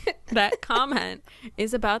that comment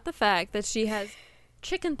is about the fact that she has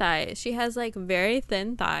chicken thighs. She has, like, very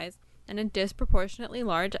thin thighs and a disproportionately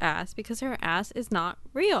large ass because her ass is not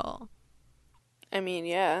real. I mean,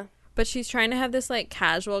 yeah. But she's trying to have this, like,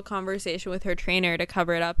 casual conversation with her trainer to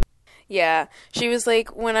cover it up. Yeah. She was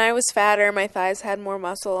like, when I was fatter, my thighs had more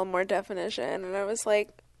muscle and more definition. And I was like,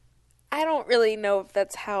 I don't really know if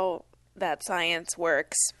that's how that science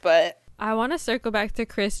works, but... I want to circle back to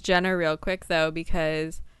Kris Jenner real quick, though,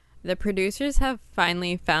 because the producers have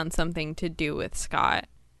finally found something to do with Scott,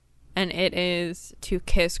 and it is to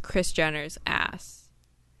kiss Kris Jenner's ass.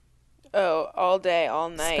 Oh, all day, all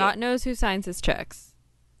night. Scott knows who signs his checks.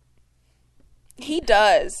 He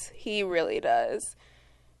does. He really does.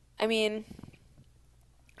 I mean,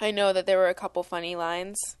 I know that there were a couple funny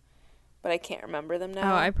lines, but I can't remember them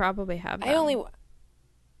now. Oh, I probably have them.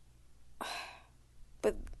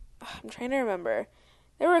 But I'm trying to remember.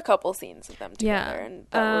 There were a couple scenes of them together.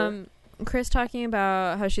 Yeah. And Kris talking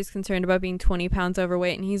about how she's concerned about being 20 pounds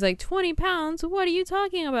overweight, and he's like, 20 pounds? What are you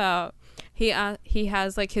talking about? He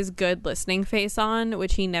has, like, his good listening face on,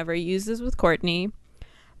 which he never uses with Courtney.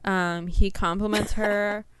 He compliments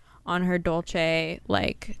her on her Dolce,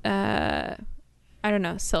 like, I don't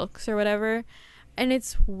know, silks or whatever. And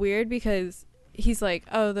it's weird because he's like,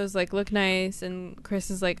 oh, those, like, look nice. And Kris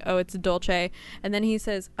is like, oh, it's a Dolce. And then he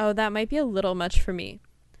says, oh, that might be a little much for me.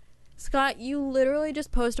 Scott, you literally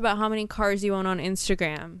just post about how many cars you own on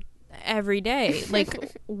Instagram every day.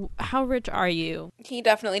 Like, how rich are you? He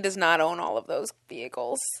definitely does not own all of those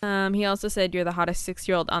vehicles. He also said, you're the hottest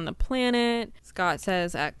 6-year-old on the planet. Scott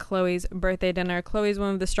says at Chloe's birthday dinner, Chloe's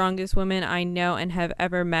one of the strongest women I know and have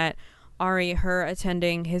ever met. Ari, her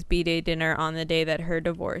attending his B-Day dinner on the day that her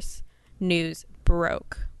divorce news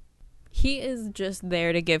broke. He is just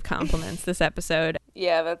there to give compliments this episode.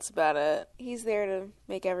 Yeah, that's about it. He's there to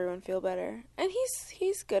make everyone feel better. And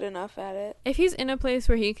he's good enough at it. If he's in a place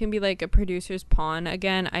where he can be, like, a producer's pawn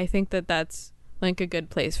again, I think that that's, like, a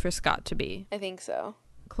good place for Scott to be. I think so.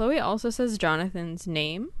 Chloe also says Jonathan's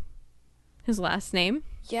name. His last name.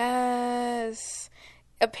 Yes.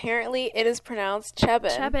 Apparently it is pronounced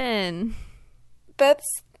Chebin. Chebin.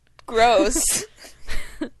 That's gross.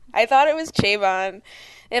 I thought it was Chabon.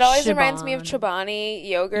 It always reminds me of Chobani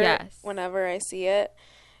yogurt whenever I see it.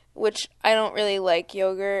 which I don't really like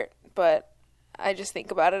yogurt, but I just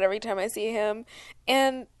think about it every time I see him.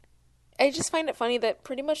 And I just find it funny that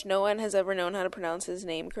pretty much no one has ever known how to pronounce his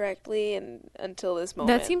name correctly and until this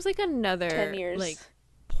moment. That seems like 10 another years. like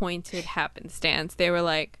pointed happenstance. They were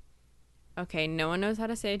like, okay, no one knows how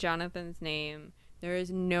to say Jonathan's name. There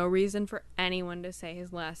is no reason for anyone to say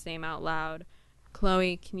his last name out loud.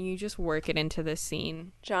 Chloe, can you just work it into this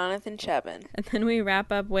scene? Jonathan Chevin. And then we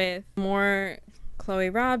wrap up with more Chloe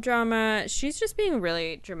Rob drama. She's just being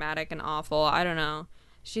really dramatic and awful. I don't know.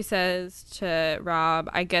 She says to Rob,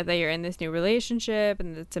 I get that you're in this new relationship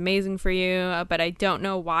and it's amazing for you, but I don't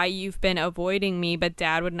know why you've been avoiding me, but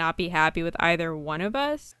Dad would not be happy with either one of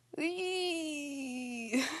us.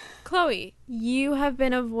 Chloe, you have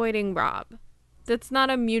been avoiding Rob. That's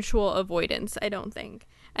not a mutual avoidance, I don't think.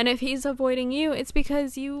 And if he's avoiding you, it's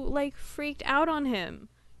because you, like, freaked out on him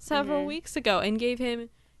several weeks ago and gave him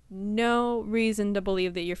no reason to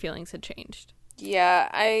believe that your feelings had changed. Yeah,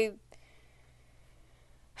 I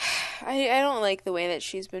don't like the way that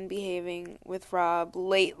she's been behaving with Rob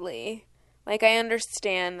lately. Like, I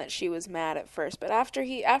understand that she was mad at first, but after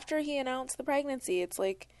he announced the pregnancy, it's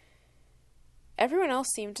like everyone else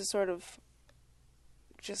seemed to sort of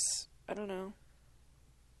just, I don't know,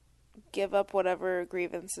 give up whatever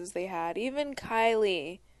grievances they had. Even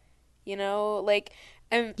Kylie, you know, like,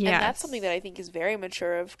 and that's something that I think is very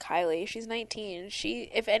mature of Kylie. She's 19.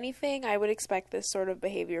 If anything, I would expect this sort of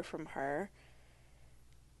behavior from her.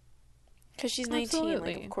 Because she's 19.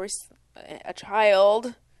 Absolutely. Like, of course, a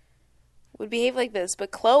child would behave like this.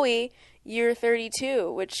 But Chloe, you're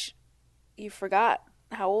 32, which you forgot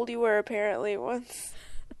how old you were apparently once.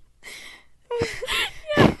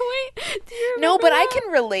 Yeah, wait. Do you remember No, but that? I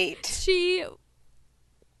can relate. She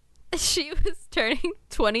was turning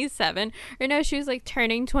 27. Or no, she was like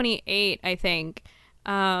turning 28, I think.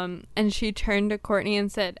 And she turned to Courtney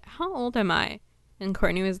and said, how old am I? And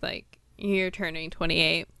Courtney was like, you're turning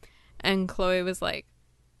 28. And Chloe was like,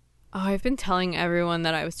 oh, I've been telling everyone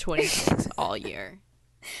that I was 26 all year.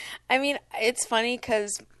 I mean, it's funny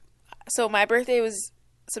because, so my birthday was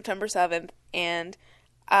September 7th, and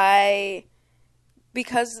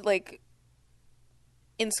because, like,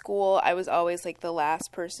 in school, I was always, like, the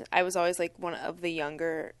last person. I was always, like, one of the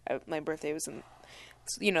younger. My birthday was in,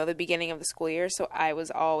 the beginning of the school year, so I was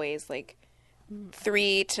always, like,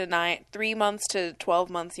 3 months to 12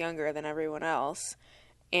 months younger than everyone else.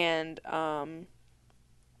 And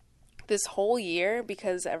this whole year,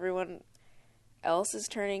 because everyone else is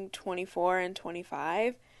turning 24 and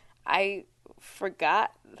 25, I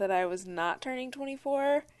forgot that I was not turning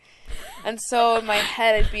 24. And so in my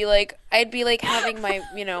head, I'd be like having my,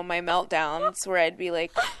 my meltdowns where I'd be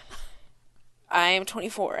like, I am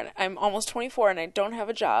 24 and I'm almost 24 and I don't have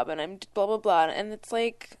a job and I'm blah, blah, blah. And it's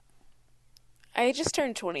like, I just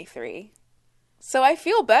turned 23. So I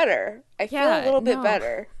feel better. I feel a little bit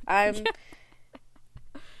better. I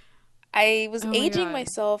was aging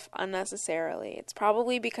myself unnecessarily. It's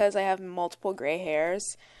probably because I have multiple gray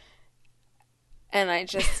hairs. And I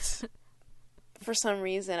just, for some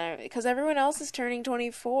reason, because everyone else is turning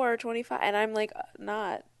 24, 25, and I'm like,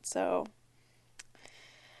 not. So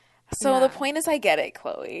the point is I get it,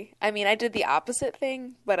 Chloe. I mean, I did the opposite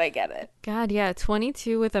thing, but I get it. God, yeah,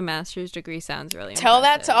 22 with a master's degree sounds really Tell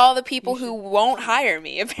impressive. that to all the people who won't hire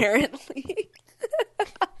me, apparently.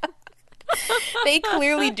 They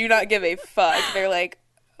clearly do not give a fuck. They're like,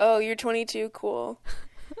 oh, you're 22, cool.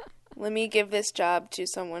 Let me give this job to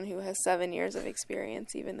someone who has 7 years of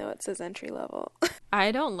experience, even though it says entry level.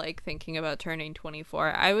 I don't like thinking about turning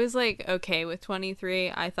 24. I was, like, okay with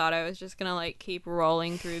 23. I thought I was just gonna, like, keep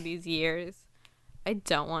rolling through these years. I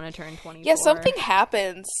don't want to turn 24. Yeah, something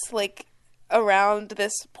happens, like, around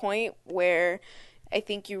this point where I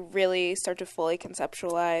think you really start to fully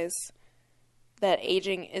conceptualize that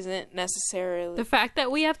aging isn't necessarily... The fact that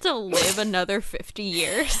we have to live another 50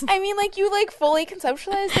 years. I mean, like, you, like, fully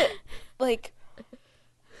conceptualize that, like,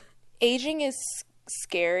 aging is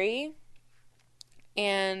scary.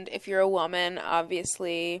 And if you're a woman,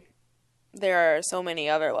 obviously, there are so many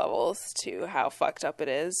other levels to how fucked up it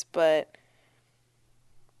is. But,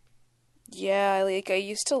 yeah, like, I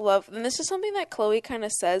used to love... And this is something that Chloe kind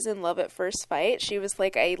of says in Love at First Fight. She was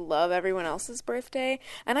like, I love everyone else's birthday.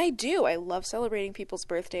 And I do. I love celebrating people's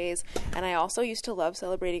birthdays. And I also used to love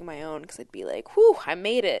celebrating my own because I'd be like, whew, I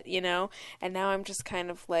made it, you know? And now I'm just kind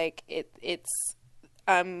of like,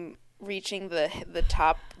 I'm reaching the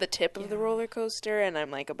tip of the roller coaster, and I'm,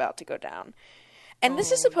 like, about to go down. And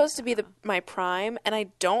this is supposed to be my prime, and I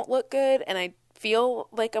don't look good, and I feel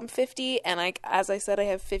like I'm 50, and as I said, I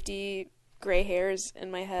have 50 gray hairs in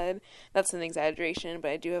my head. That's an exaggeration, but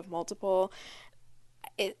I do have multiple.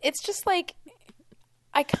 it's just like,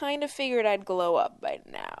 I kind of figured I'd glow up by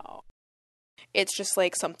now. It's just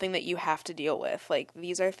like something that you have to deal with. Like,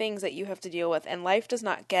 these are things that you have to deal with, and life does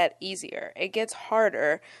not get easier. It gets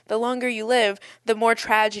harder. The longer you live, the more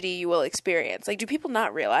tragedy you will experience. Like, do people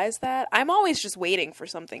not realize that? I'm always just waiting for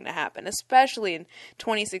something to happen, especially in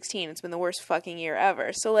 2016. It's been the worst fucking year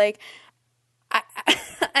ever. So, like,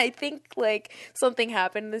 I I think, like, something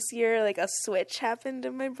happened this year, like a switch happened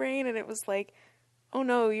in my brain, and it was like, oh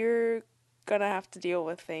no, you're gonna have to deal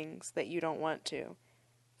with things that you don't want to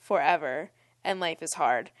forever, and life is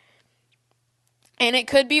hard. And it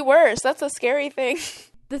could be worse. That's a scary thing.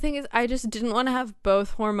 The thing is, I just didn't want to have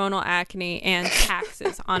both hormonal acne and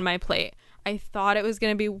taxes on my plate. I thought it was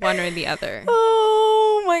going to be one or the other.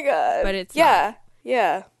 Oh my god. But it's not. not.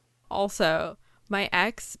 Yeah. Also, my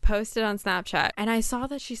ex posted on Snapchat, and I saw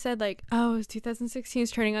that she said, like, oh, 2016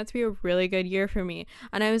 is turning out to be a really good year for me.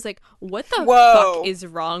 And I was like, what the fuck is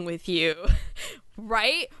wrong with you?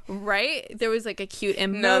 Right? There was like a cute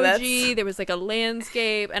emoji. There was like a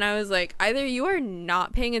landscape. And I was like, either you are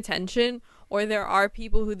not paying attention, or there are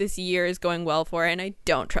people who this year is going well for, and I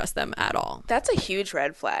don't trust them at all. That's a huge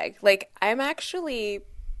red flag. Like, I'm actually,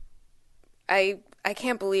 I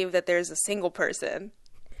can't believe that there's a single person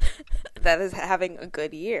that is having a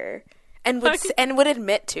good year and would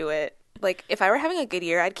admit to it. Like, if I were having a good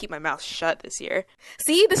year, I'd keep my mouth shut this year.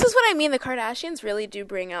 See, this is what I mean. The Kardashians really do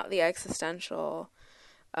bring out the existential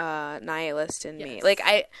nihilist in me. Like,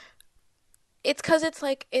 it's because it's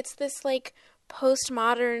like, it's this like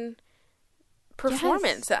postmodern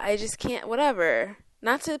performance that I just can't, whatever.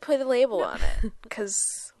 Not to put a label on it, because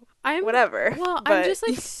whatever. Well, I'm just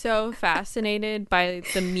like so fascinated by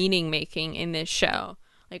the meaning making in this show.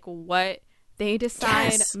 Like, what they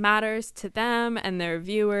decide matters to them and their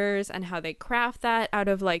viewers, and how they craft that out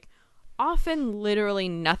of like often literally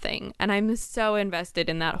nothing. And I'm so invested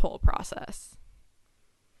in that whole process.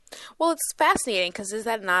 Well, it's fascinating because is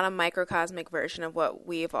that not a microcosmic version of what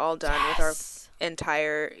we've all done with our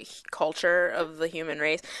entire culture of the human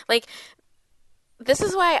race? Like, this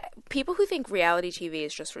is why people who think reality TV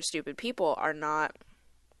is just for stupid people are not.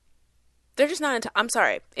 They're just not I'm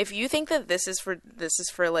sorry. If you think that this is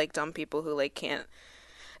for like dumb people who like can't,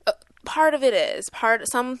 part of it is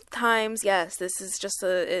sometimes, yes, this is just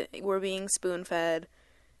we're being spoon fed.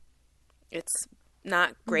 It's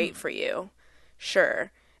not great for you.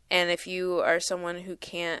 Sure. And if you are someone who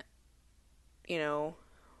can't,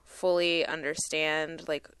 fully understand,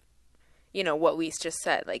 like, what we just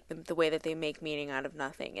said, like the way that they make meaning out of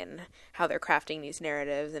nothing and how they're crafting these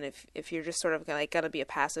narratives. And if you're just sort of like going to be a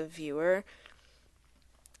passive viewer,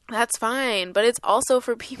 that's fine. But it's also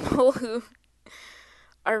for people who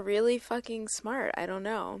are really fucking smart. I don't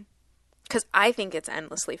know. Because I think it's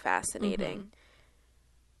endlessly fascinating.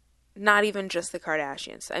 Mm-hmm. Not even just the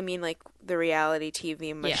Kardashians. I mean, like, the reality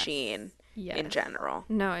TV machine in general.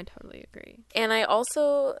 No, I totally agree. And I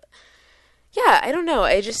also... Yeah, I don't know.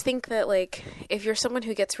 I just think that, like, if you're someone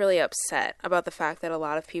who gets really upset about the fact that a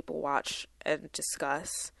lot of people watch and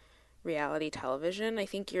discuss reality television, I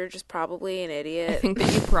think you're just probably an idiot. I think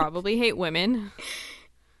that you probably hate women.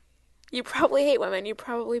 You probably hate women. You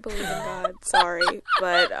probably believe in God. Sorry.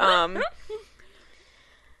 But like,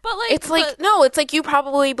 it's like, no, it's like you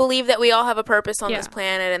probably believe that we all have a purpose on this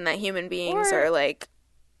planet and that human beings are, like,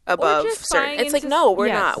 above certain. It's like, no, we're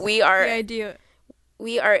not. We are... The idea...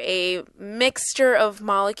 We are a mixture of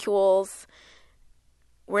molecules.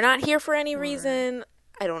 We're not here for any reason.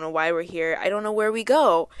 I don't know why we're here. I don't know where we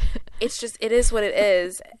go. It's just, it is what it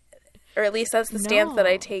is. Or at least that's the stance that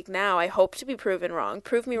I take now. I hope to be proven wrong.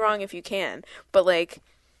 Prove me wrong if you can. But, like,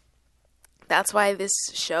 that's why this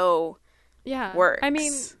show works. I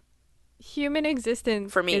mean, human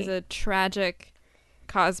existence for me is a tragic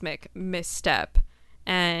cosmic misstep.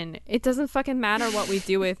 And it doesn't fucking matter what we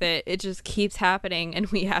do with it. It just keeps happening, and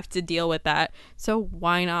we have to deal with that. So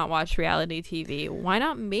why not watch reality TV? Why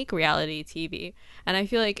not make reality TV? And I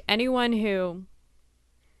feel like anyone who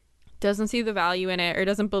doesn't see the value in it, or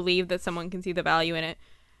doesn't believe that someone can see the value in it,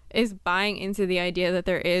 is buying into the idea that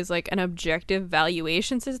there is like an objective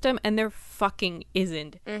valuation system, and there fucking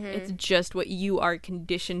isn't. Mm-hmm. It's just what you are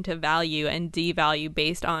conditioned to value and devalue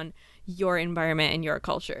based on your environment and your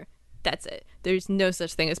culture. That's it. There's no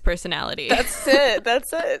such thing as personality. That's it.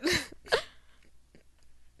 That's it.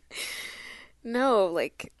 No,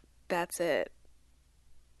 like, that's it.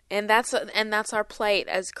 And that's our plight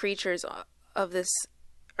as creatures of this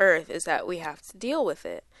earth, is that we have to deal with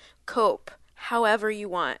it. Cope however you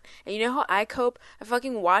want. And you know how I cope? I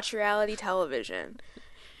fucking watch reality television.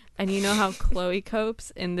 And you know how Chloe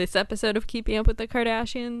copes in this episode of Keeping Up with the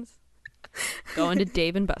Kardashians? Going to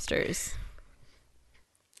Dave and Buster's.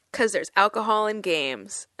 Because there's alcohol in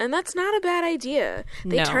games. And that's not a bad idea.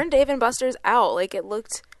 They No. turned Dave & Buster's out. Like, it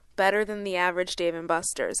looked better than the average Dave &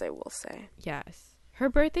 Buster's, I will say. Yes. Her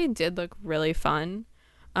birthday did look really fun.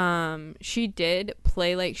 She did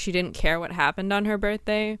play like she didn't care what happened on her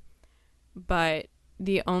birthday, but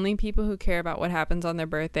the only people who care about what happens on their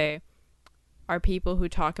birthday are people who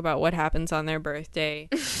talk about what happens on their birthday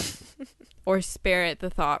or spare it the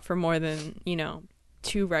thought for more than,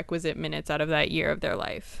 2 requisite minutes out of that year of their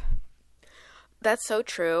life. That's so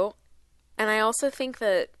true. And I also think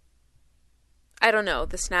that, I don't know,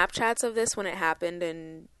 the Snapchats of this when it happened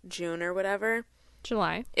in June or whatever.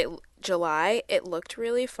 July, it looked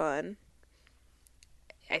really fun.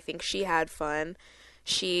 I think she had fun.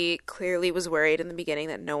 She clearly was worried in the beginning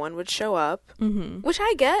that no one would show up, which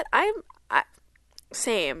I get.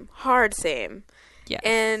 Same. yes.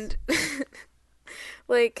 And,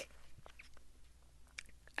 like,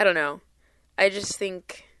 I don't know. I just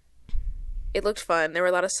think it looked fun. There were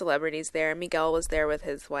a lot of celebrities there. Miguel was there with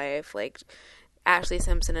his wife, like Ashley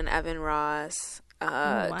Simpson and Evan Ross,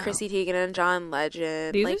 wow. Chrissy Teigen and John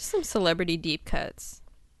Legend. These like, are some celebrity deep cuts.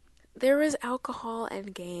 There was alcohol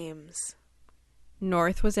and games.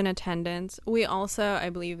 North was in attendance. We also, I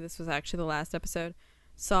believe this was actually the last episode,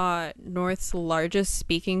 saw North's largest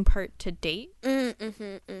speaking part to date. I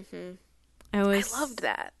I loved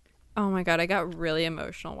that. Oh my god, I got really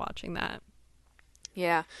emotional watching that.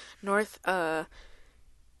 Yeah. North,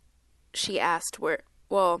 she asked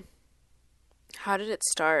how did it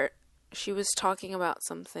start? She was talking about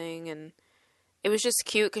something, and it was just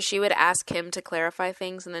cute because she would ask Kim to clarify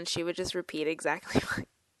things, and then she would just repeat exactly what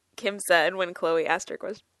Kim said when Chloe asked her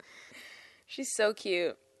question. She's so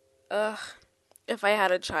cute. Ugh. If I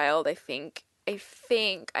had a child, I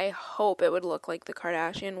hope it would look like the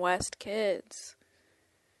Kardashian West kids.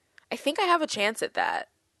 I think I have a chance at that.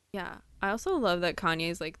 Yeah. I also love that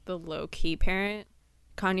Kanye's like the low-key parent.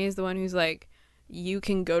 Kanye's the one who's like, you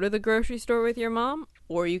can go to the grocery store with your mom,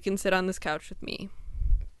 or you can sit on this couch with me.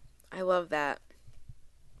 I love that.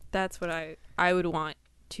 That's what I would want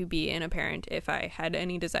to be in a parent if I had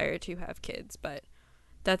any desire to have kids, but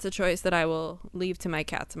that's a choice that I will leave to my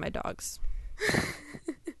cats and my dogs.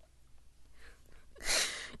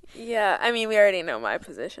 Yeah, I mean, we already know my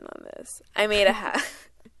position on this. I made a hat.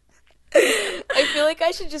 I feel like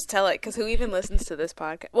I should just tell it, because who even listens to this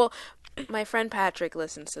podcast? Well, my friend Patrick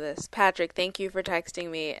listens to this. Patrick, thank you for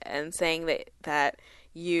texting me and saying that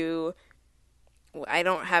you... I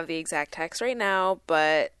don't have the exact text right now,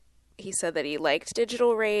 but he said that he liked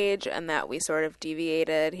Digital Rage and that we sort of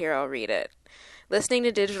deviated. Here, I'll read it. Listening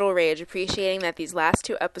to Digital Rage, appreciating that these last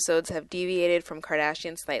 2 episodes have deviated from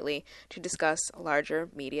Kardashian slightly to discuss larger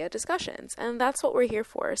media discussions. And that's what we're here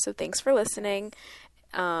for. So thanks for listening.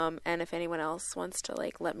 And if anyone else wants to,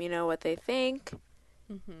 like, let me know what they think,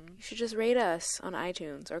 you should just rate us on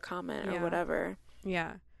iTunes or comment or whatever.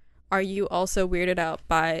 Yeah. Are you also weirded out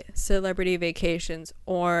by celebrity vacations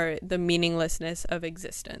or the meaninglessness of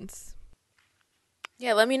existence?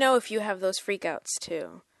 Yeah, let me know if you have those freakouts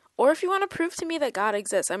too. Or if you want to prove to me that God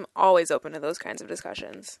exists. I'm always open to those kinds of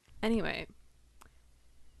discussions. Anyway,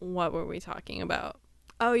 what were we talking about?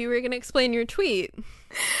 Oh, you were going to explain your tweet.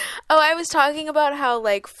 Oh, I was talking about how,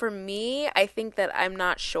 like, for me, I think that I'm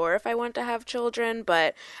not sure if I want to have children,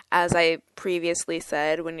 but as I previously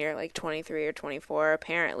said, when you're, like, 23 or 24,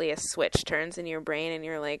 apparently a switch turns in your brain and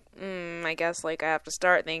you're like, I guess, like, I have to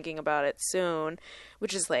start thinking about it soon,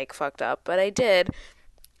 which is, like, fucked up, but I did.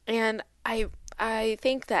 And I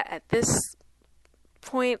think that at this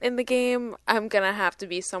point in the game, I'm gonna have to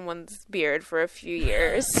be someone's beard for a few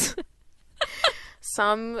years.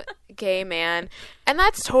 Some gay man. And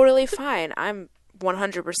that's totally fine. I'm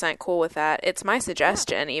 100% cool with that. It's my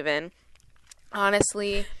suggestion, even.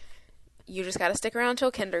 Honestly, you just gotta stick around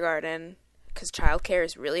till kindergarten, because childcare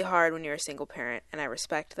is really hard when you're a single parent, and I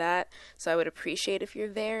respect that. So I would appreciate if you're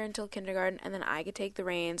there until kindergarten, and then I could take the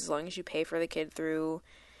reins as long as you pay for the kid through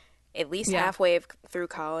at least halfway through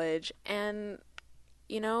college. And,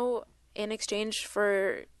 you know, in exchange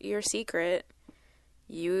for your secret,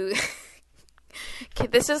 you...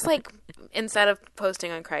 This is like, instead of posting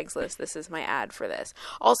on Craigslist, this is my ad for this.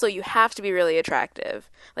 Also, you have to be really attractive.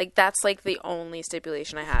 Like, that's like the only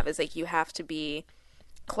stipulation I have, is like, you have to be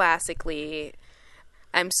classically...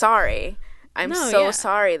 I'm sorry. I'm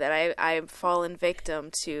sorry that I've fallen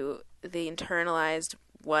victim to the internalized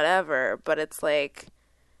whatever, but it's like,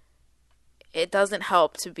 it doesn't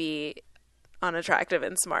help to be unattractive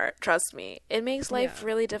and smart. Trust me. It makes life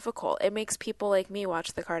really difficult. It makes people like me watch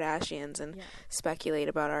the Kardashians and speculate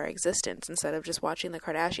about our existence instead of just watching the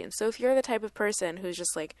Kardashians. So if you're the type of person who's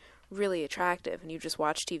just like really attractive and you just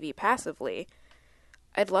watch TV passively,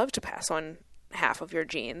 I'd love to pass on half of your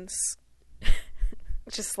genes.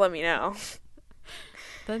 Just let me know.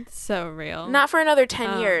 That's so real. Not for another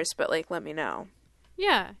 10 years, but, like, let me know.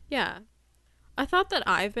 Yeah, yeah. A thought that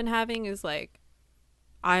I've been having is, like,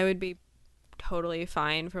 I would be totally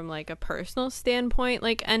fine from, like, a personal standpoint,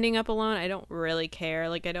 like, ending up alone. I don't really care.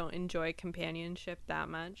 Like, I don't enjoy companionship that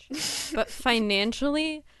much. But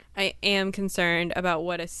financially, I am concerned about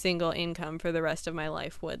what a single income for the rest of my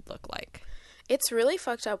life would look like. It's really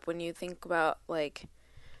fucked up when you think about, like,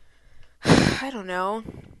 I don't know.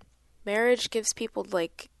 Marriage gives people,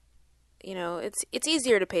 like, you know, it's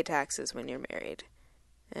easier to pay taxes when you're married.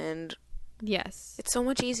 And yes, it's so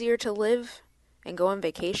much easier to live and go on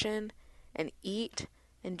vacation and eat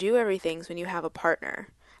and do everything when you have a partner.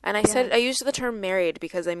 And I used the term married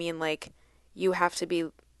because I mean, like, you have to be,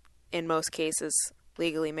 in most cases,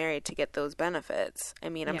 legally married to get those benefits. I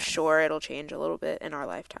mean, I'm sure it'll change a little bit in our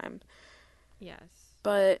lifetime. Yes.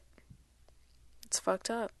 But it's fucked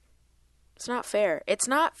up. It's not fair. It's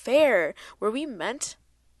not fair. Were we meant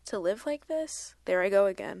to live like this? There I go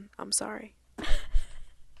again. I'm sorry.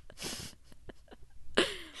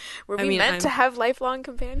 Were we meant to have lifelong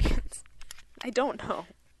companions? I don't know.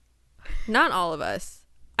 Not all of us.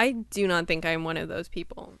 I do not think I'm one of those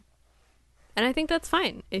people. And I think that's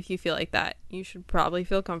fine if you feel like that. You should probably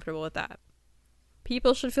feel comfortable with that.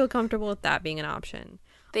 People should feel comfortable with that being an option.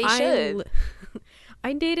 They should.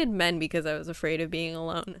 I dated men because I was afraid of being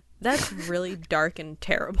alone. That's really dark and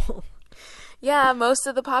terrible. Yeah, most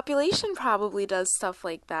of the population probably does stuff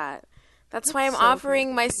like that. That's why I'm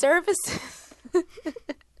offering my services.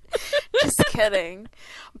 Just kidding.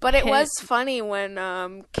 But it was funny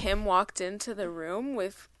when Kim walked into the room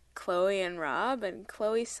with Chloe and Rob, and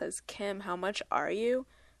Chloe says, "Kim, how much are you?"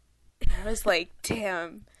 And I was like,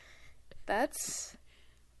 damn, that's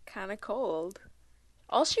kind of cold.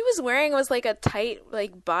 All she was wearing was, like, a tight,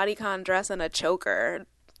 like, bodycon dress and a choker.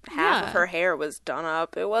 Half of her hair was done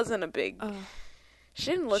up. It wasn't a big...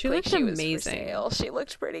 She didn't look like she was amazing. For sale. She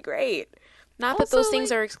looked pretty great. Not also, that those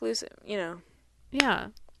things are exclusive, you know. Yeah.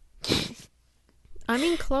 I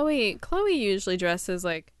mean, Chloe usually dresses,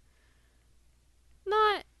 like,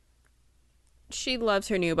 not... She loves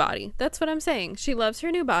her new body. That's what I'm saying. She loves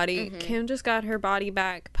her new body. Mm-hmm. Kim just got her body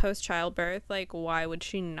back post-childbirth. Like, why would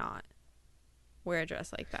she not wear a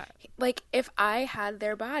dress like that? Like, if I had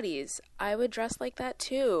their bodies, I would dress like that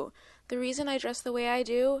too. The reason I dress the way I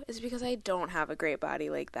do is because I don't have a great body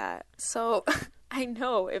like that. So, I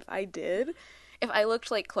know if I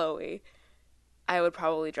looked like Chloe, I would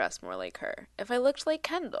probably dress more like her. If I looked like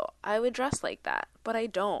Kendall, I would dress like that. But I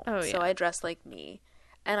don't. Oh, yeah. So I dress like me.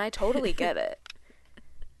 And I totally get it.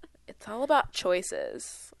 It's all about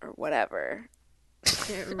choices or whatever.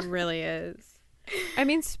 It really is. I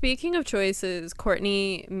mean, speaking of choices,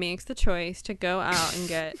 Courtney makes the choice to go out and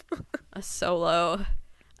get a solo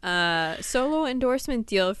endorsement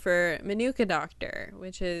deal for Manuka Doctor,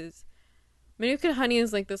 which is... Manuka honey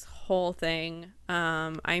is like this whole thing.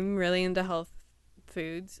 I'm really into health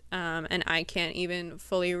foods, and I can't even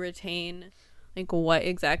fully retain... like what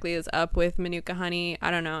exactly is up with Manuka honey. I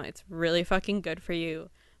don't know. It's really fucking good for you.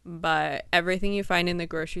 But everything you find in the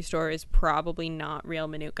grocery store is probably not real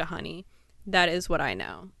Manuka honey. That is what I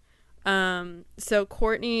know. So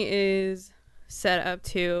Courtney is set up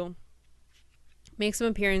to make some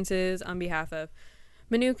appearances on behalf of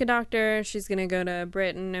Manuka Doctor. She's going to go to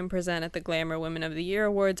Britain and present at the Glamour Women of the Year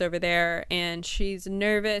Awards over there. And she's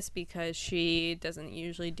nervous because she doesn't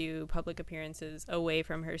usually do public appearances away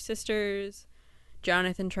from her sisters.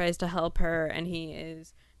 Jonathan tries to help her, and he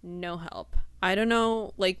is no help. I don't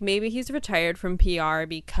know, like, maybe he's retired from PR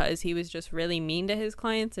because he was just really mean to his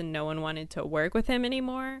clients and no one wanted to work with him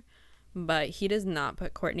anymore. But he does not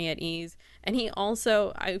put Courtney at ease. And he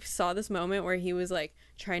also, I saw this moment where he was, like,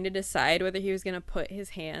 trying to decide whether he was going to put his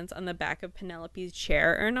hands on the back of Penelope's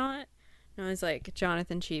chair or not. And I was like,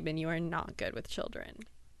 Jonathan Cheban, you are not good with children.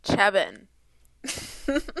 Cheban.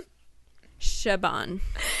 Cheban.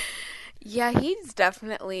 Yeah, he's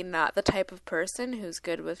definitely not the type of person who's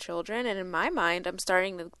good with children. And in my mind, I'm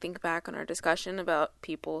starting to think back on our discussion about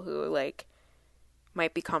people who, like,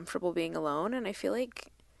 might be comfortable being alone. And I feel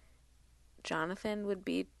like Jonathan would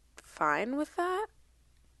be fine with that.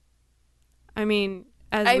 I mean,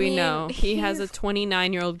 as we know, he has a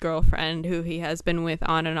 29-year-old girlfriend who he has been with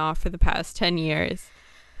on and off for the past 10 years.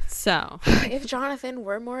 So, if Jonathan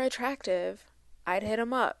were more attractive, I'd hit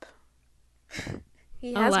him up.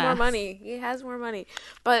 He has more money. He has more money.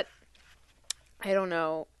 But I don't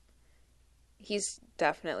know. He's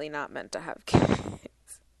definitely not meant to have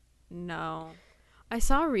kids. No. I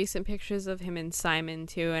saw recent pictures of him and Simon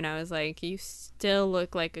too, and I was like, you still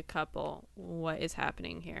look like a couple. What is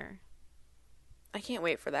happening here? I can't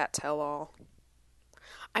wait for that tell-all.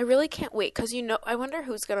 I really can't wait, because, I wonder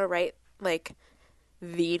who's going to write, like,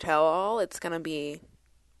 the tell-all. It's going to be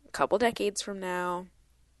a couple decades from now.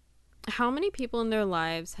 How many people in their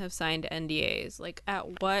lives have signed NDAs? Like,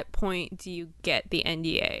 at what point do you get the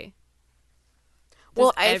NDA?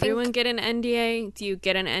 Does everyone get an NDA? Do you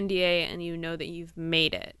get an NDA and you know that you've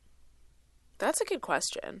made it? That's a good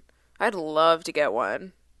question. I'd love to get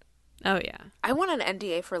one. Oh, yeah. I want an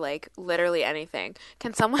NDA for, like, literally anything.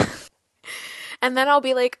 Can someone... And then I'll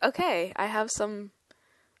be like, okay, I hold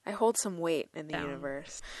some weight in the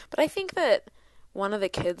universe. But I think that one of the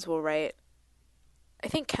kids will write... I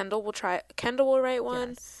think Kendall will write one.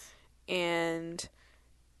 Yes. And...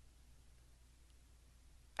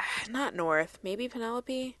 not North. Maybe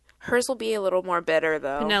Penelope? Hers will be a little more bitter,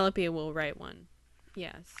 though. Penelope will write one.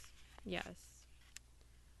 Yes.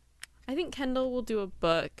 I think Kendall will do a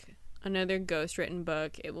book. Another ghostwritten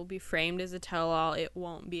book. It will be framed as a tell-all. It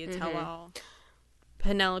won't be a tell-all.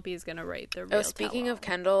 Penelope is going to write the real speaking tell-all. Of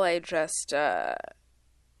Kendall, I just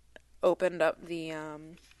opened up the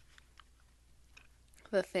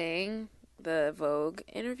thing, the Vogue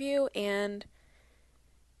interview, and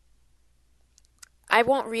I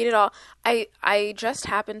won't read it all. I just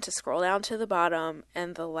happened to scroll down to the bottom,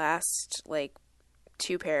 and the last, like,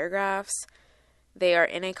 2 paragraphs, they are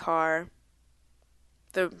in a car.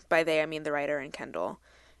 By they, I mean the writer and Kendall.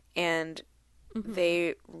 And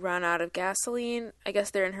they run out of gasoline. I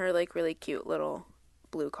guess they're in her, like, really cute little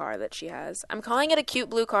blue car that she has. I'm calling it a cute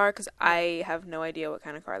blue car because I have no idea what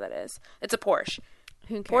kind of car that is. It's a Porsche.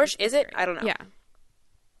 Who cares? Porsche, is it? I don't know. Yeah.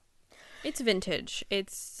 It's vintage.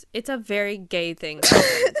 It's a very gay thing to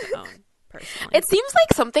own, personally. It seems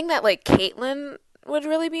like something that, like, Caitlyn would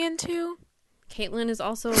really be into. Caitlyn is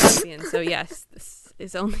also a lesbian, so yes, this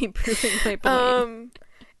is only proving my point.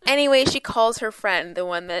 Anyway, she calls her friend, the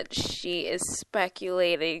one that she is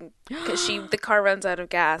speculating, because the car runs out of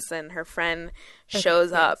gas, and her friend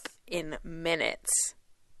shows up in minutes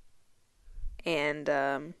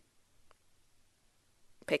and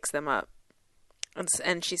picks them up.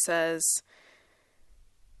 And she says,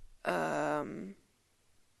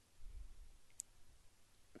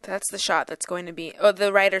 that's the shot that's going to be... Oh,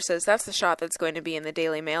 the writer says, that's the shot that's going to be in the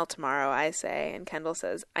Daily Mail tomorrow, I say. And Kendall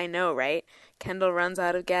says, I know, right? Kendall runs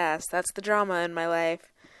out of gas. That's the drama in my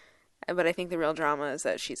life. But I think the real drama is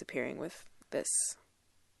that she's appearing with this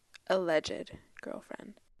alleged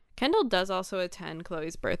girlfriend. Kendall does also attend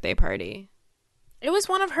Chloe's birthday party. It was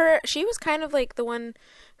one of her... She was kind of like the one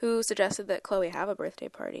who suggested that Chloe have a birthday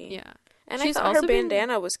party. Yeah. And I thought her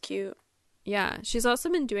bandana was cute. Yeah. She's also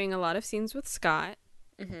been doing a lot of scenes with Scott.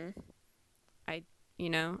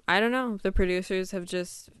 I don't know. The producers have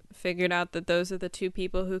just figured out that those are the 2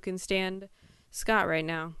 people who can stand Scott right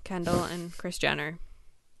now, Kendall and Kris Jenner.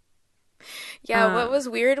 Yeah, what was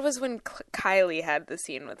weird was when Kylie had the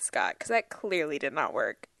scene with Scott, because that clearly did not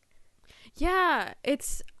work. Yeah,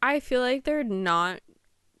 I feel like they're not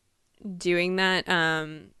doing that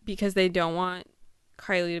because they don't want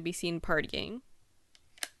Kylie to be seen partying.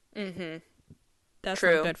 That's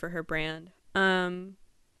True. Not good for her brand.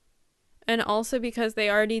 And also because they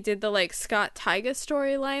already did the, like, Scott Tyga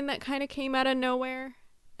storyline that kind of came out of nowhere,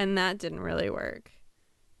 and that didn't really work.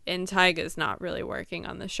 And Tyga's not really working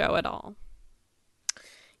on the show at all.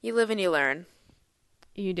 You live and you learn.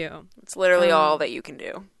 You do. It's literally all that you can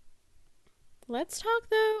do. Let's talk,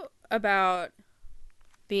 though, about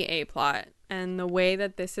the A-plot and the way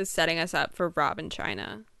that this is setting us up for Rob and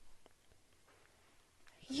Chyna.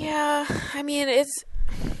 Yeah, I mean, is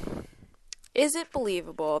it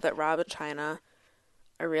believable that Rob and Chyna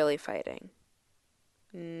are really fighting?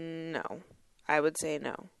 No. I would say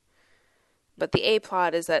no. But the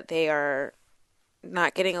A-plot is that they are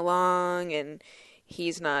not getting along, and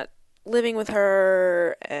he's not living with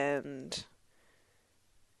her, and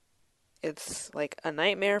it's like a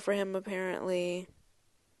nightmare for him, apparently.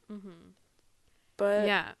 But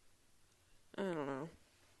yeah, I don't know.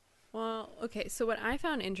 Well, okay, so what I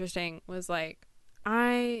found interesting was, like,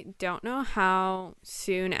 I don't know how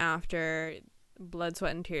soon after Blood,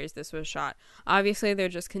 Sweat, and Tears this was shot. Obviously, they're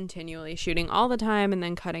just continually shooting all the time and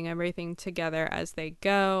then cutting everything together as they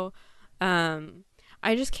go.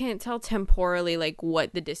 I just can't tell temporally, like,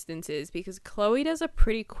 what the distance is, because Chloe does a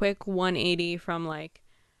pretty quick 180 from, like,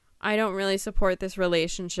 I don't really support this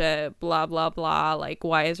relationship, blah, blah, blah, like,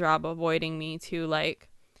 why is Rob avoiding me, to, like,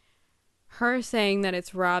 her saying that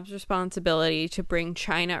it's Rob's responsibility to bring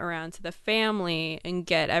Chyna around to the family and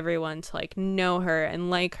get everyone to, like, know her and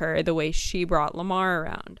like her the way she brought Lamar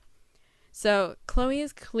around. So Chloe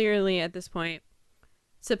is clearly at this point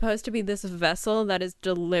supposed to be this vessel that is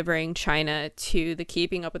delivering China to the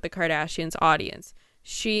Keeping Up with the Kardashians audience.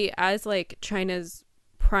 She, as like China's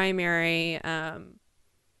primary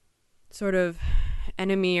sort of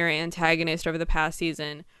enemy or antagonist over the past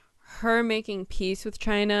season, her making peace with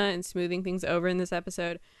China and smoothing things over in this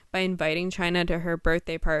episode by inviting China to her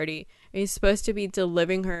birthday party is supposed to be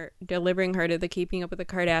delivering her to the Keeping Up with the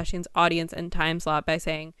Kardashians audience and time slot by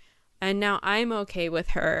saying, and now I'm okay with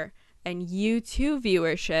her, and you too,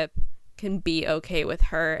 viewership, can be okay with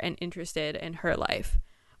her and interested in her life.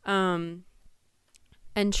 And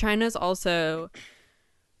China's also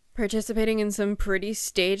participating in some pretty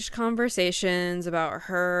staged conversations about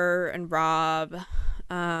her and Rob.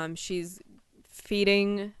 She's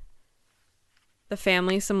feeding the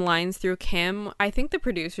family some lines through Kim. I think the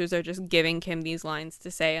producers are just giving Kim these lines to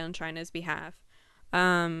say on China's behalf.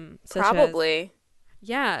 Probably.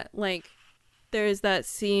 Yeah, like there's that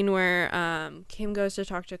scene where Kim goes to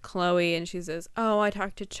talk to Chloe and she says, oh, I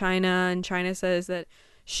talked to China, and China says that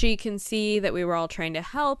she can see that we were all trying to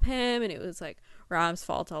help him and it was like Rob's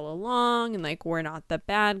fault all along and like we're not the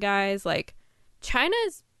bad guys. Like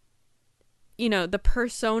China's, the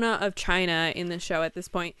persona of China in the show at this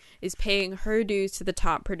point is paying her dues to the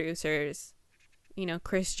top producers,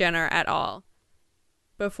 Kris Jenner et al.,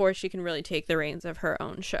 before she can really take the reins of her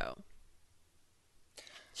own show.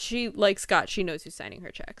 She, like Scott, she knows who's signing her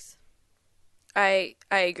checks. I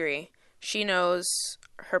agree. She knows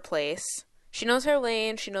her place. She knows her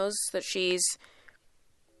lane. She knows that she's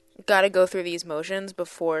got to go through these motions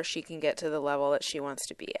before she can get to the level that she wants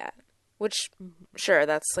to be at. Which, sure,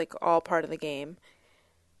 that's like all part of the game.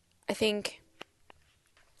 I think,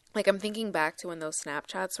 like, I'm thinking back to when those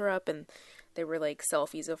Snapchats were up and they were like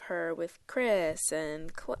selfies of her with Chris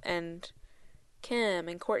and Kim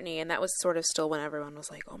and Courtney, and that was sort of still when everyone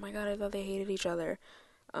was like, oh my god, I thought they hated each other.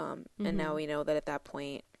 And now we know that at that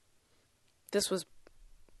point, this was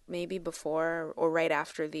maybe before or right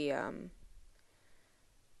after the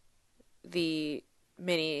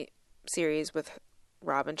mini series with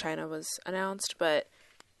Rob and Chyna was announced, but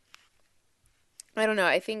I don't know.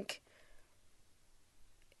 I think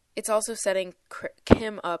it's also setting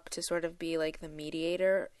Kim up to sort of be like the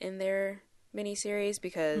mediator in their miniseries,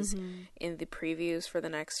 because in the previews for the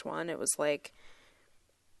next one, it was like,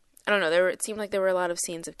 I don't know, it seemed like there were a lot of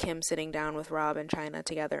scenes of Kim sitting down with Rob and Chyna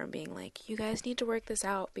together and being like, you guys need to work this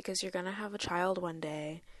out because you're gonna have a child one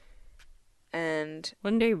day. And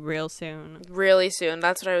one day, real soon. Really soon.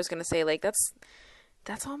 That's what I was gonna say. Like,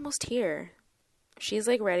 that's almost here. She's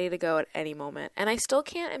like ready to go at any moment. And I still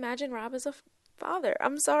can't imagine Rob as a father.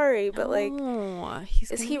 I'm sorry, but like,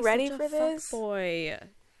 is he ready for this? Boy.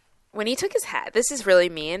 When he took his hat, this is really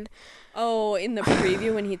mean. Oh, in the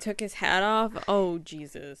preview when he took his hat off? Oh,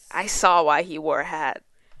 Jesus. I saw why he wore a hat.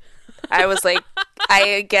 I was like,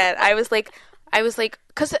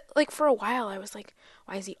 because like for a while I was like,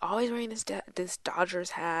 why is he always wearing this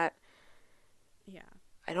Dodgers hat? Yeah.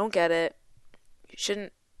 I don't get it.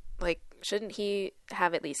 Shouldn't he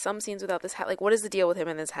have at least some scenes without this hat? Like, what is the deal with him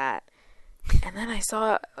and this hat? And then I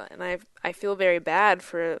saw, and I feel very bad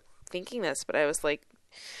for thinking this, but I was like,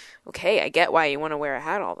 okay, I get why you want to wear a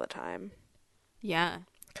hat all the time. Yeah.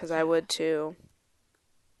 Because I would too.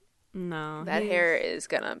 No. That hair is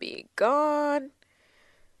gonna be gone.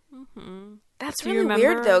 Mm-hmm. That's really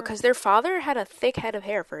weird, though, because their father had a thick head of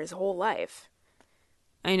hair for his whole life.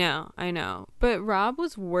 I know. But Rob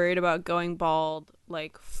was worried about going bald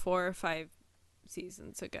like 4 or 5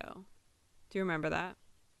 seasons ago. Do you remember that?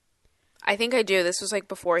 I think I do. This was like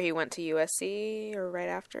before he went to USC or right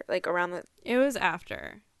after? Like around the... It was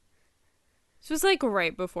after. This was like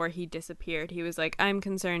right before he disappeared. He was like, I'm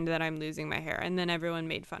concerned that I'm losing my hair. And then everyone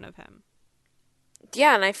made fun of him.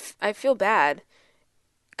 Yeah, and I feel bad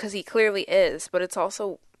because he clearly is. But it's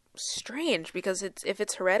also strange because if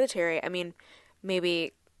it's hereditary, I mean,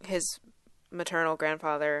 maybe his maternal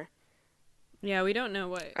grandfather... Yeah, we don't know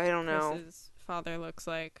what I don't know. Chris's father looked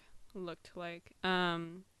like. I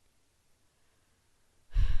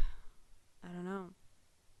don't know.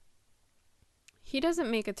 He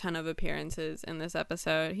doesn't make a ton of appearances in this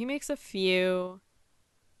episode. He makes a few.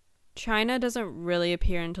 Chyna doesn't really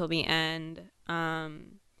appear until the end.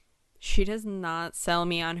 She does not sell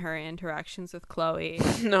me on her interactions with Chloe.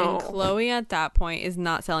 No. And Chloe at that point is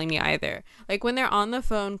not selling me either. Like when they're on the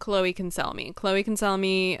phone, Chloe can sell me. Chloe can sell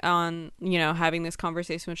me on, having this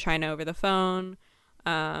conversation with Chyna over the phone.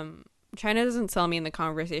 Chyna doesn't sell me in the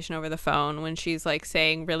conversation over the phone when she's like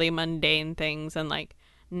saying really mundane things and like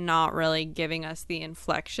not really giving us the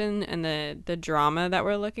inflection and the drama that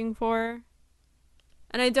we're looking for.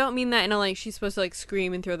 And I don't mean that in a, like, she's supposed to, like,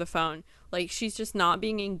 scream and throw the phone. Like, she's just not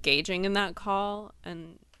being engaging in that call.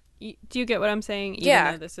 And do you get what I'm saying? Even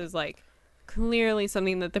Yeah. though this is, like, clearly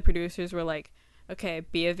something that the producers were like, okay,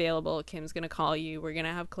 be available. Kim's going to call you. We're going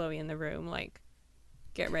to have Chloe in the room. Like,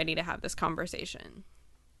 get ready to have this conversation.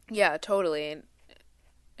 Yeah, totally.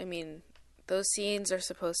 I mean, those scenes are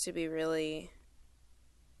supposed to be really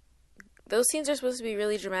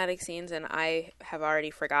dramatic scenes, and I have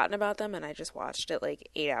already forgotten about them, and I just watched it like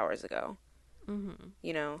 8 hours ago.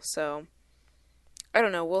 You know, so I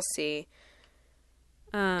don't know. We'll see.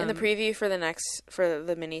 In the preview for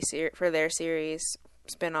their series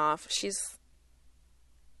spinoff, she's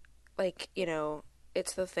like, you know,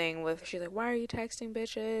 it's the thing with, she's like, why are you texting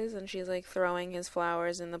bitches? And she's like throwing his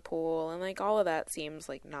flowers in the pool, and like all of that seems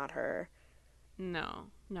like not her. No,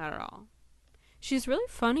 not at all. She's really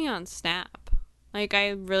funny on Snap. Like, I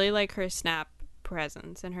really like her Snap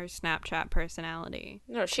presence and her Snapchat personality.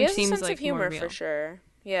 No, she has a sense of humor for sure.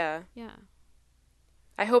 Yeah. Yeah.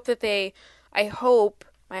 My hope is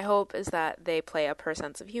that they play up her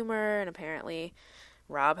sense of humor, and apparently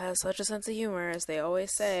Rob has such a sense of humor, as they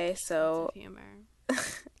always say, so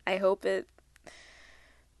I hope it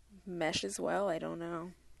meshes well. I don't know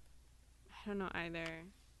either.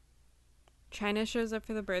 Chyna shows up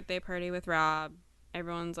for the birthday party with Rob.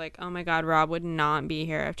 Everyone's like, oh my god, Rob would not be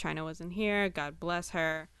here if Chyna wasn't here. God bless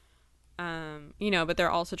her. You know, but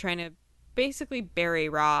they're also trying to basically bury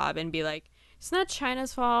Rob and be like, it's not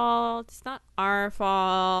Chyna's fault. It's not our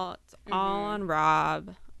fault. It's all on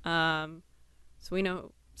Rob. So we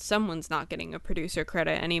know someone's not getting a producer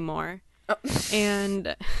credit anymore. Oh.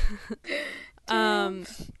 And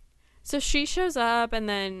so she shows up and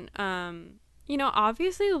then you know,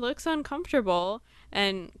 obviously looks uncomfortable,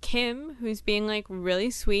 and Kim, who's being like really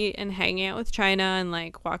sweet and hanging out with Chyna and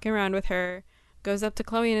like walking around with her, goes up to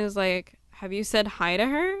Chloe and is like, have you said hi to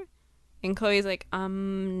her? And Chloe's like,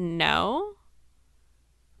 no.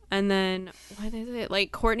 And then what is it,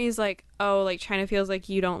 like, Courtney's like, oh, like, Chyna feels like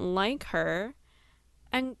you don't like her,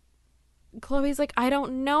 and Chloe's like, I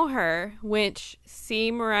don't know her, which,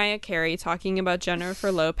 see Mariah Carey talking about Jennifer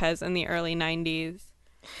Lopez in the early 90s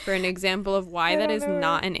for an example of why that is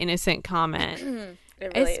not an innocent comment.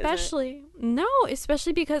 It really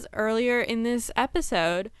especially because earlier in this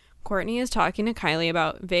episode, Courtney is talking to Kylie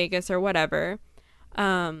about Vegas or whatever,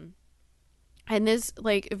 and this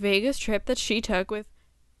like Vegas trip that she took with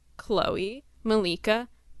Chloe, Malika,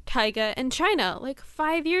 Tyga, and Chyna like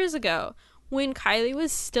 5 years ago when Kylie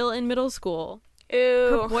was still in middle school.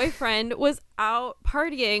 Ew. Her boyfriend was out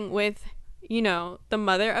partying with, you know, the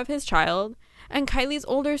mother of his child and Kylie's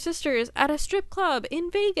older sisters at a strip club in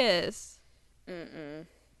Vegas.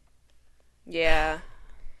 Yeah.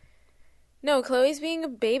 No, Chloe's being a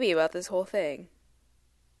baby about this whole thing.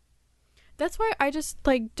 That's why I just,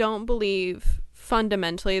 like, don't believe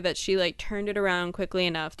fundamentally that she, like, turned it around quickly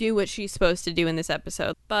enough to do what she's supposed to do in this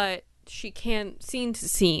episode. But she can, scene to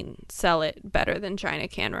scene, sell it better than Chyna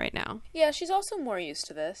can right now. Yeah, she's also more used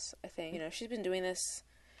to this, I think. You know, she's been doing this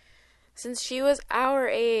since she was our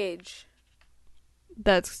age.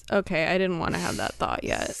 That's okay. I didn't want to have that thought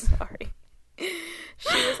yet. Sorry.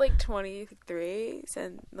 She was like 23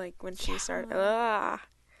 and like when she started.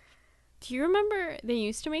 Do you remember they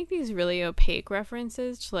used to make these really opaque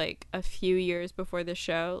references to like a few years before the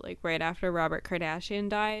show, like right after Robert Kardashian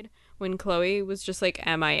died, when Chloe was just like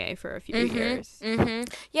MIA for a few years?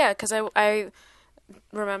 Yeah, because I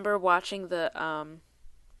remember watching the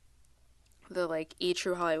like E!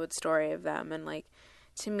 True Hollywood Story of them, and like,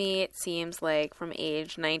 to me, it seems like from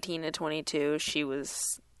age 19 to 22, she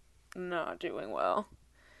was not doing well.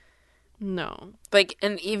 No. Like,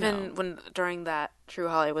 and even when during that True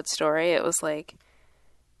Hollywood Story, it was like,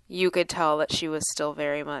 you could tell that she was still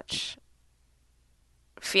very much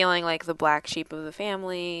feeling like the black sheep of the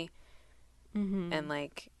family. And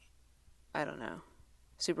like, I don't know,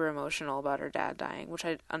 super emotional about her dad dying, which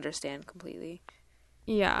I understand completely.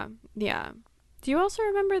 Yeah. Do you also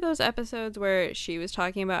remember those episodes where she was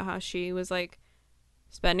talking about how she was like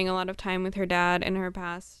spending a lot of time with her dad in her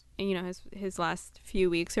past, you know, his last few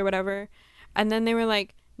weeks or whatever, and then they were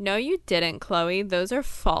like, no, you didn't, Chloe, those are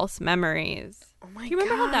false memories. Oh my god. Do you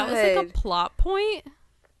remember how that was like a plot point?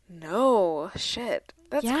 No, shit,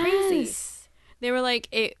 that's crazy. They were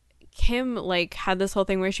like, Kim like had this whole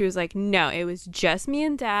thing where she was like, no, it was just me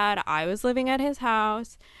and dad, I was living at his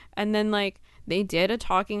house, and then like they did a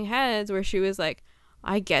talking heads where she was like,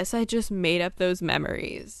 I guess I just made up those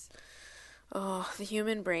memories. Oh, the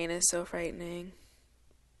human brain is so frightening.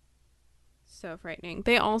 So frightening.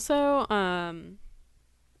 They also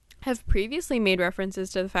have previously made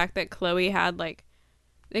references to the fact that Chloe had like,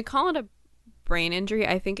 they call it a brain injury.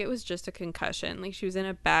 I think it was just a concussion. Like, she was in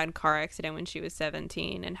a bad car accident when she was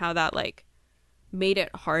 17, and how that, like, made it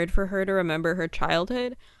hard for her to remember her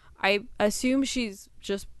childhood. I assume she's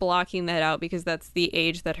just blocking that out because that's the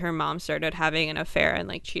age that her mom started having an affair and,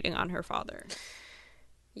 like, cheating on her father.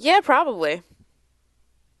 Yeah, probably.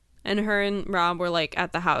 And her and Rob were, like,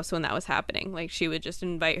 at the house when that was happening. Like, she would just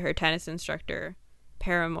invite her tennis instructor,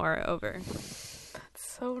 Paramore, over. That's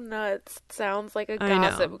so nuts. Sounds like a I know.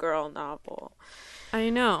 Gossip Girl novel.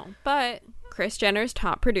 I know. But Kris Jenner's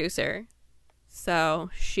top producer.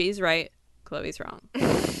 So she's right. Khloe's wrong.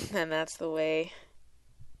 And that's the way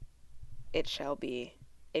it shall be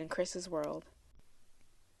in Kris's world.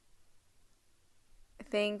 I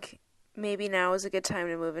think maybe now is a good time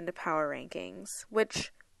to move into power rankings,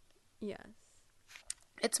 which... Yes.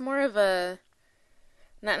 It's more of a,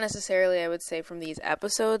 not necessarily I would say from these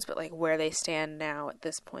episodes, but like where they stand now at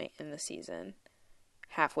this point in the season,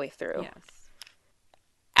 halfway through. Yes.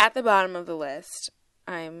 At the bottom of the list,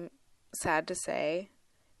 I'm sad to say,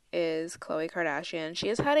 is Khloe Kardashian. She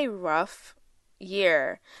has had a rough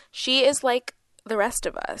year. She is like the rest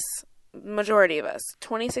of us, majority of us.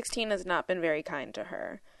 2016 has not been very kind to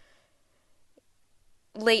her.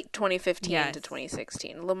 Late 2015 to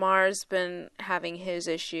 2016. Lamar's been having his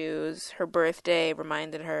issues. Her birthday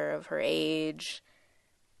reminded her of her age.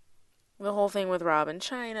 The whole thing with Rob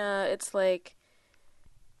Chyna, it's like,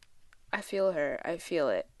 I feel her. I feel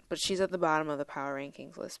it. But she's at the bottom of the power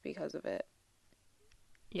rankings list because of it.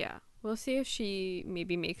 Yeah. We'll see if she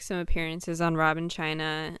maybe makes some appearances on Rob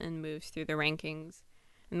Chyna and moves through the rankings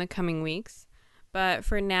in the coming weeks. But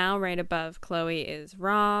for now, right above Khloe is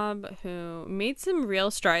Rob, who made some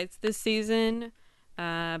real strides this season,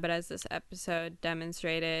 but as this episode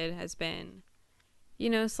demonstrated, has been,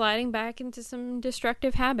 sliding back into some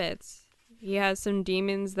destructive habits. He has some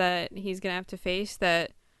demons that he's going to have to face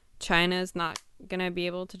that China's not going to be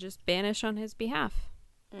able to just banish on his behalf.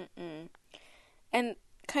 And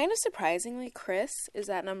kind of surprisingly, Kris is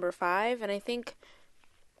at number 5, and I think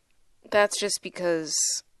that's just because...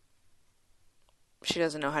 she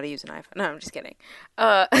doesn't know how to use an iPhone. No, I'm just kidding.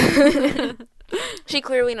 She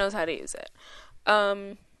clearly knows how to use it.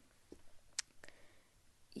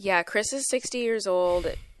 Yeah, Kris is 60 years old.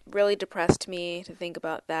 It really depressed me to think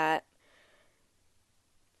about that.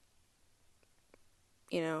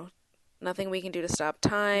 Nothing we can do to stop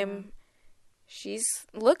time. She's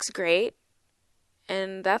looks great,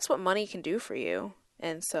 and that's what money can do for you.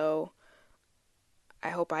 And so I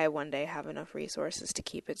hope I one day have enough resources to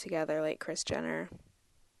keep it together like Kris Jenner.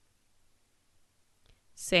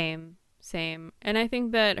 Same. And I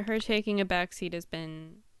think that her taking a backseat has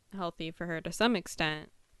been healthy for her to some extent.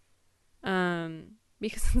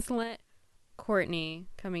 Because it's let Kourtney,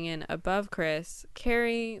 coming in above Kris,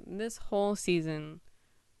 carry this whole season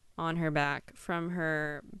on her back, from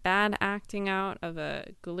her bad acting out of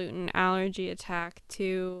a gluten allergy attack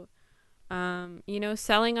to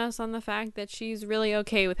selling us on the fact that she's really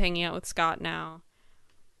okay with hanging out with Scott now.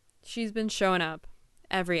 She's been showing up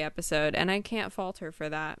every episode, and I can't fault her for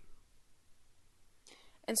that.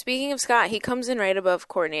 And speaking of Scott, he comes in right above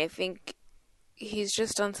Kourtney. I think he's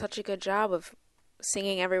just done such a good job of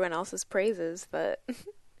singing everyone else's praises that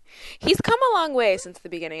he's come a long way since the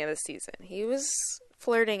beginning of the season. He was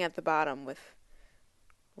flirting at the bottom with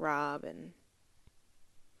Rob and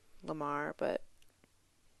Lamar, but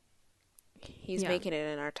he's making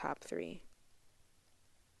it in our top 3.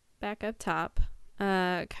 Back up top,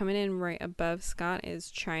 coming in right above Scott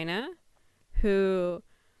is Chyna, who,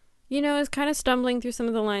 is kind of stumbling through some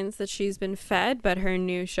of the lines that she's been fed, but her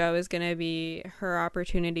new show is going to be her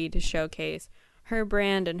opportunity to showcase her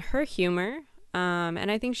brand and her humor. And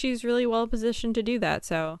I think she's really well positioned to do that.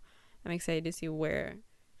 So I'm excited to see where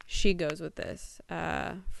she goes with this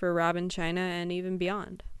for Rob Chyna and even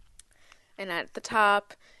beyond. And at the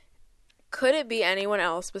top, could it be anyone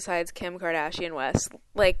else besides Kim Kardashian West?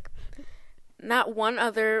 Like, not one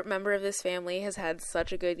other member of this family has had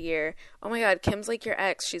such a good year. Oh my god, Kim's like your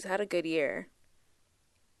ex. She's had a good year.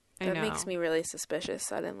 That makes me really suspicious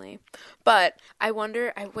suddenly. But I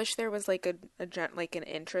wonder, I wish there was like an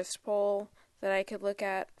interest poll that I could look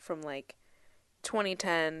at from like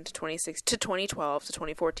 2010 to 2016 to 2012 to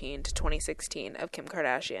 2014 to 2016 of Kim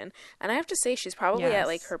Kardashian. And I have to say she's probably at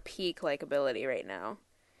like her peak likability right now.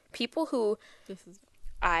 People who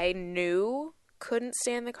I knew couldn't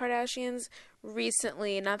stand the Kardashians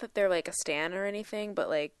recently, not that they're like a stan or anything, but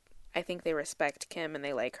like I think they respect Kim and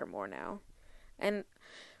they like her more now. And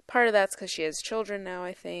part of that's because she has children now,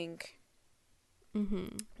 I think.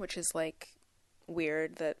 Mm-hmm. Which is like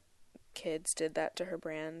weird that kids did that to her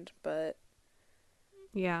brand, but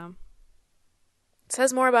yeah.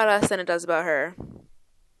 says more about us than it does about her.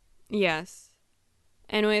 Yes.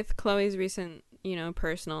 And with Chloe's recent,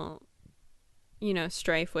 personal,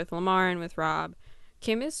 strife with Lamar and with Rob,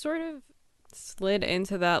 Kim is sort of slid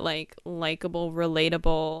into that, like, likable,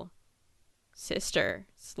 relatable sister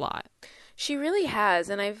slot. She really has,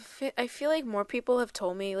 and I feel like more people have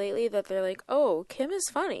told me lately that they're like, oh, Kim is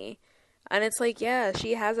funny. And it's like, yeah,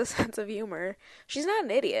 she has a sense of humor. She's not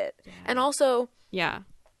an idiot. Yeah. And also, yeah,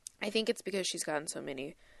 I think it's because she's gotten so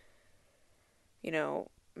many,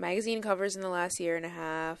 magazine covers in the last year and a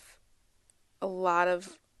half, a lot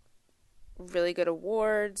of really good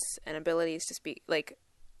awards and abilities to speak, like,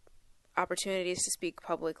 opportunities to speak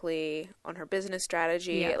publicly on her business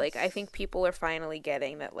strategy. Yes. Like, I think people are finally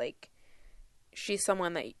getting that, like, she's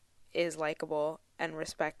someone that is likable and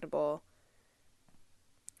respectable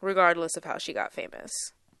regardless of how she got famous,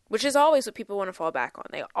 which is always what people want to fall back on.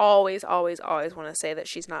 They always, always, always want to say that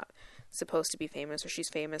she's not supposed to be famous, or she's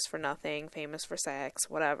famous for nothing, famous for sex,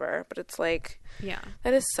 whatever. But it's like, yeah,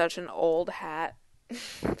 that is such an old hat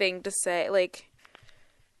thing to say. Like,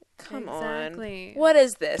 come on. What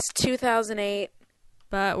is this, 2008?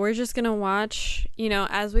 But we're just going to watch,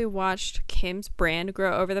 as we watched Kim's brand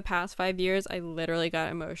grow over the past 5 years, I literally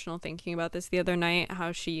got emotional thinking about this the other night,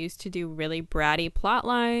 how she used to do really bratty plot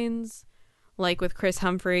lines, like with Chris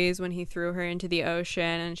Humphries when he threw her into the ocean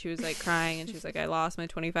and she was like crying and she was like, I lost my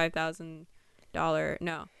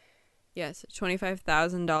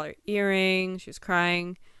 $25,000 earring. She was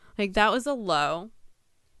crying. Like, that was a low.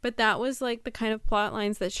 But that was like the kind of plot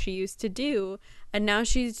lines that she used to do. And now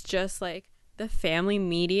she's just like the family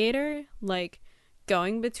mediator, like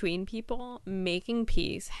going between people, making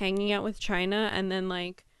peace, hanging out with Chyna, and then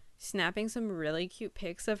like snapping some really cute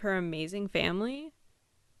pics of her amazing family.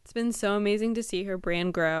 It's been so amazing to see her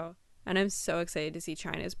brand grow, and I'm so excited to see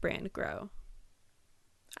Chyna's brand grow.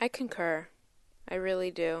 I concur. I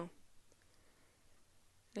really do.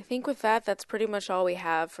 I think with that, that's pretty much all we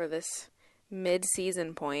have for this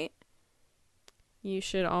mid-season point. You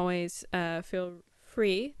should always feel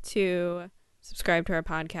free to subscribe to our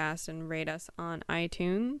podcast and rate us on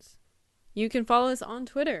iTunes. You can follow us on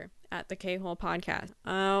Twitter at the K-Hole Podcast,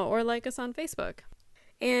 or like us on Facebook.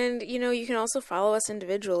 And, you can also follow us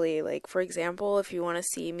individually. Like, for example, if you want to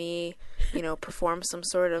see me, perform some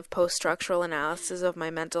sort of post-structural analysis of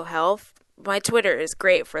my mental health, my Twitter is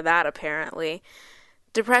great for that, apparently.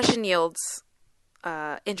 Depression yields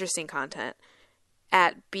interesting content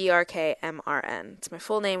at BRKMRN. It's my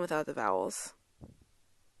full name without the vowels.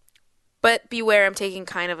 But beware, I'm taking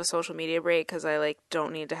kind of a social media break because I,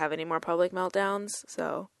 don't need to have any more public meltdowns.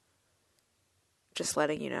 So, just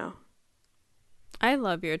letting you know. I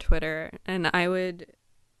love your Twitter, and I would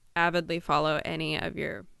avidly follow any of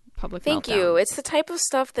your public meltdowns. Thank you. It's the type of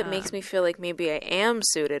stuff that makes me feel like maybe I am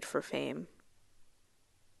suited for fame.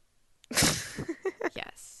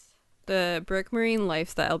 Yes. The Brick Marine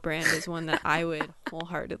lifestyle brand is one that I would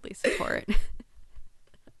wholeheartedly support.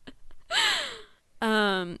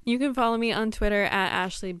 You can follow me on Twitter at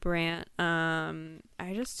Ashley Brandt.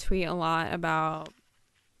 I just tweet a lot about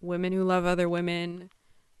women who love other women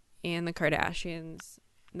and the Kardashians.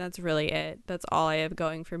 That's really it. That's all I have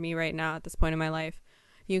going for me right now at this point in my life.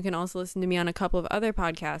 You can also listen to me on a couple of other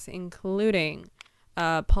podcasts, including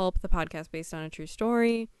Pulp, the podcast based on a true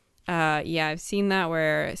story. I've seen that,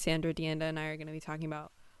 where Sandra Dienda and I are going to be talking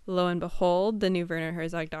about Lo and Behold, the new Werner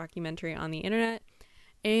Herzog documentary on the internet,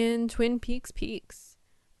 and Twin Peaks Peaks.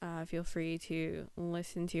 Feel free to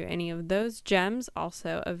listen to any of those gems,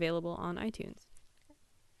 also available on iTunes.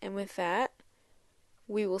 And with that,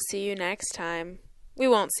 we will see you next time. We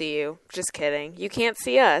won't see you. Just kidding. You can't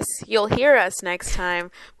see us. You'll hear us next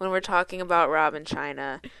time when we're talking about Rob and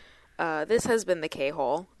Chyna. This has been the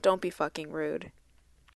K-Hole. Don't be fucking rude.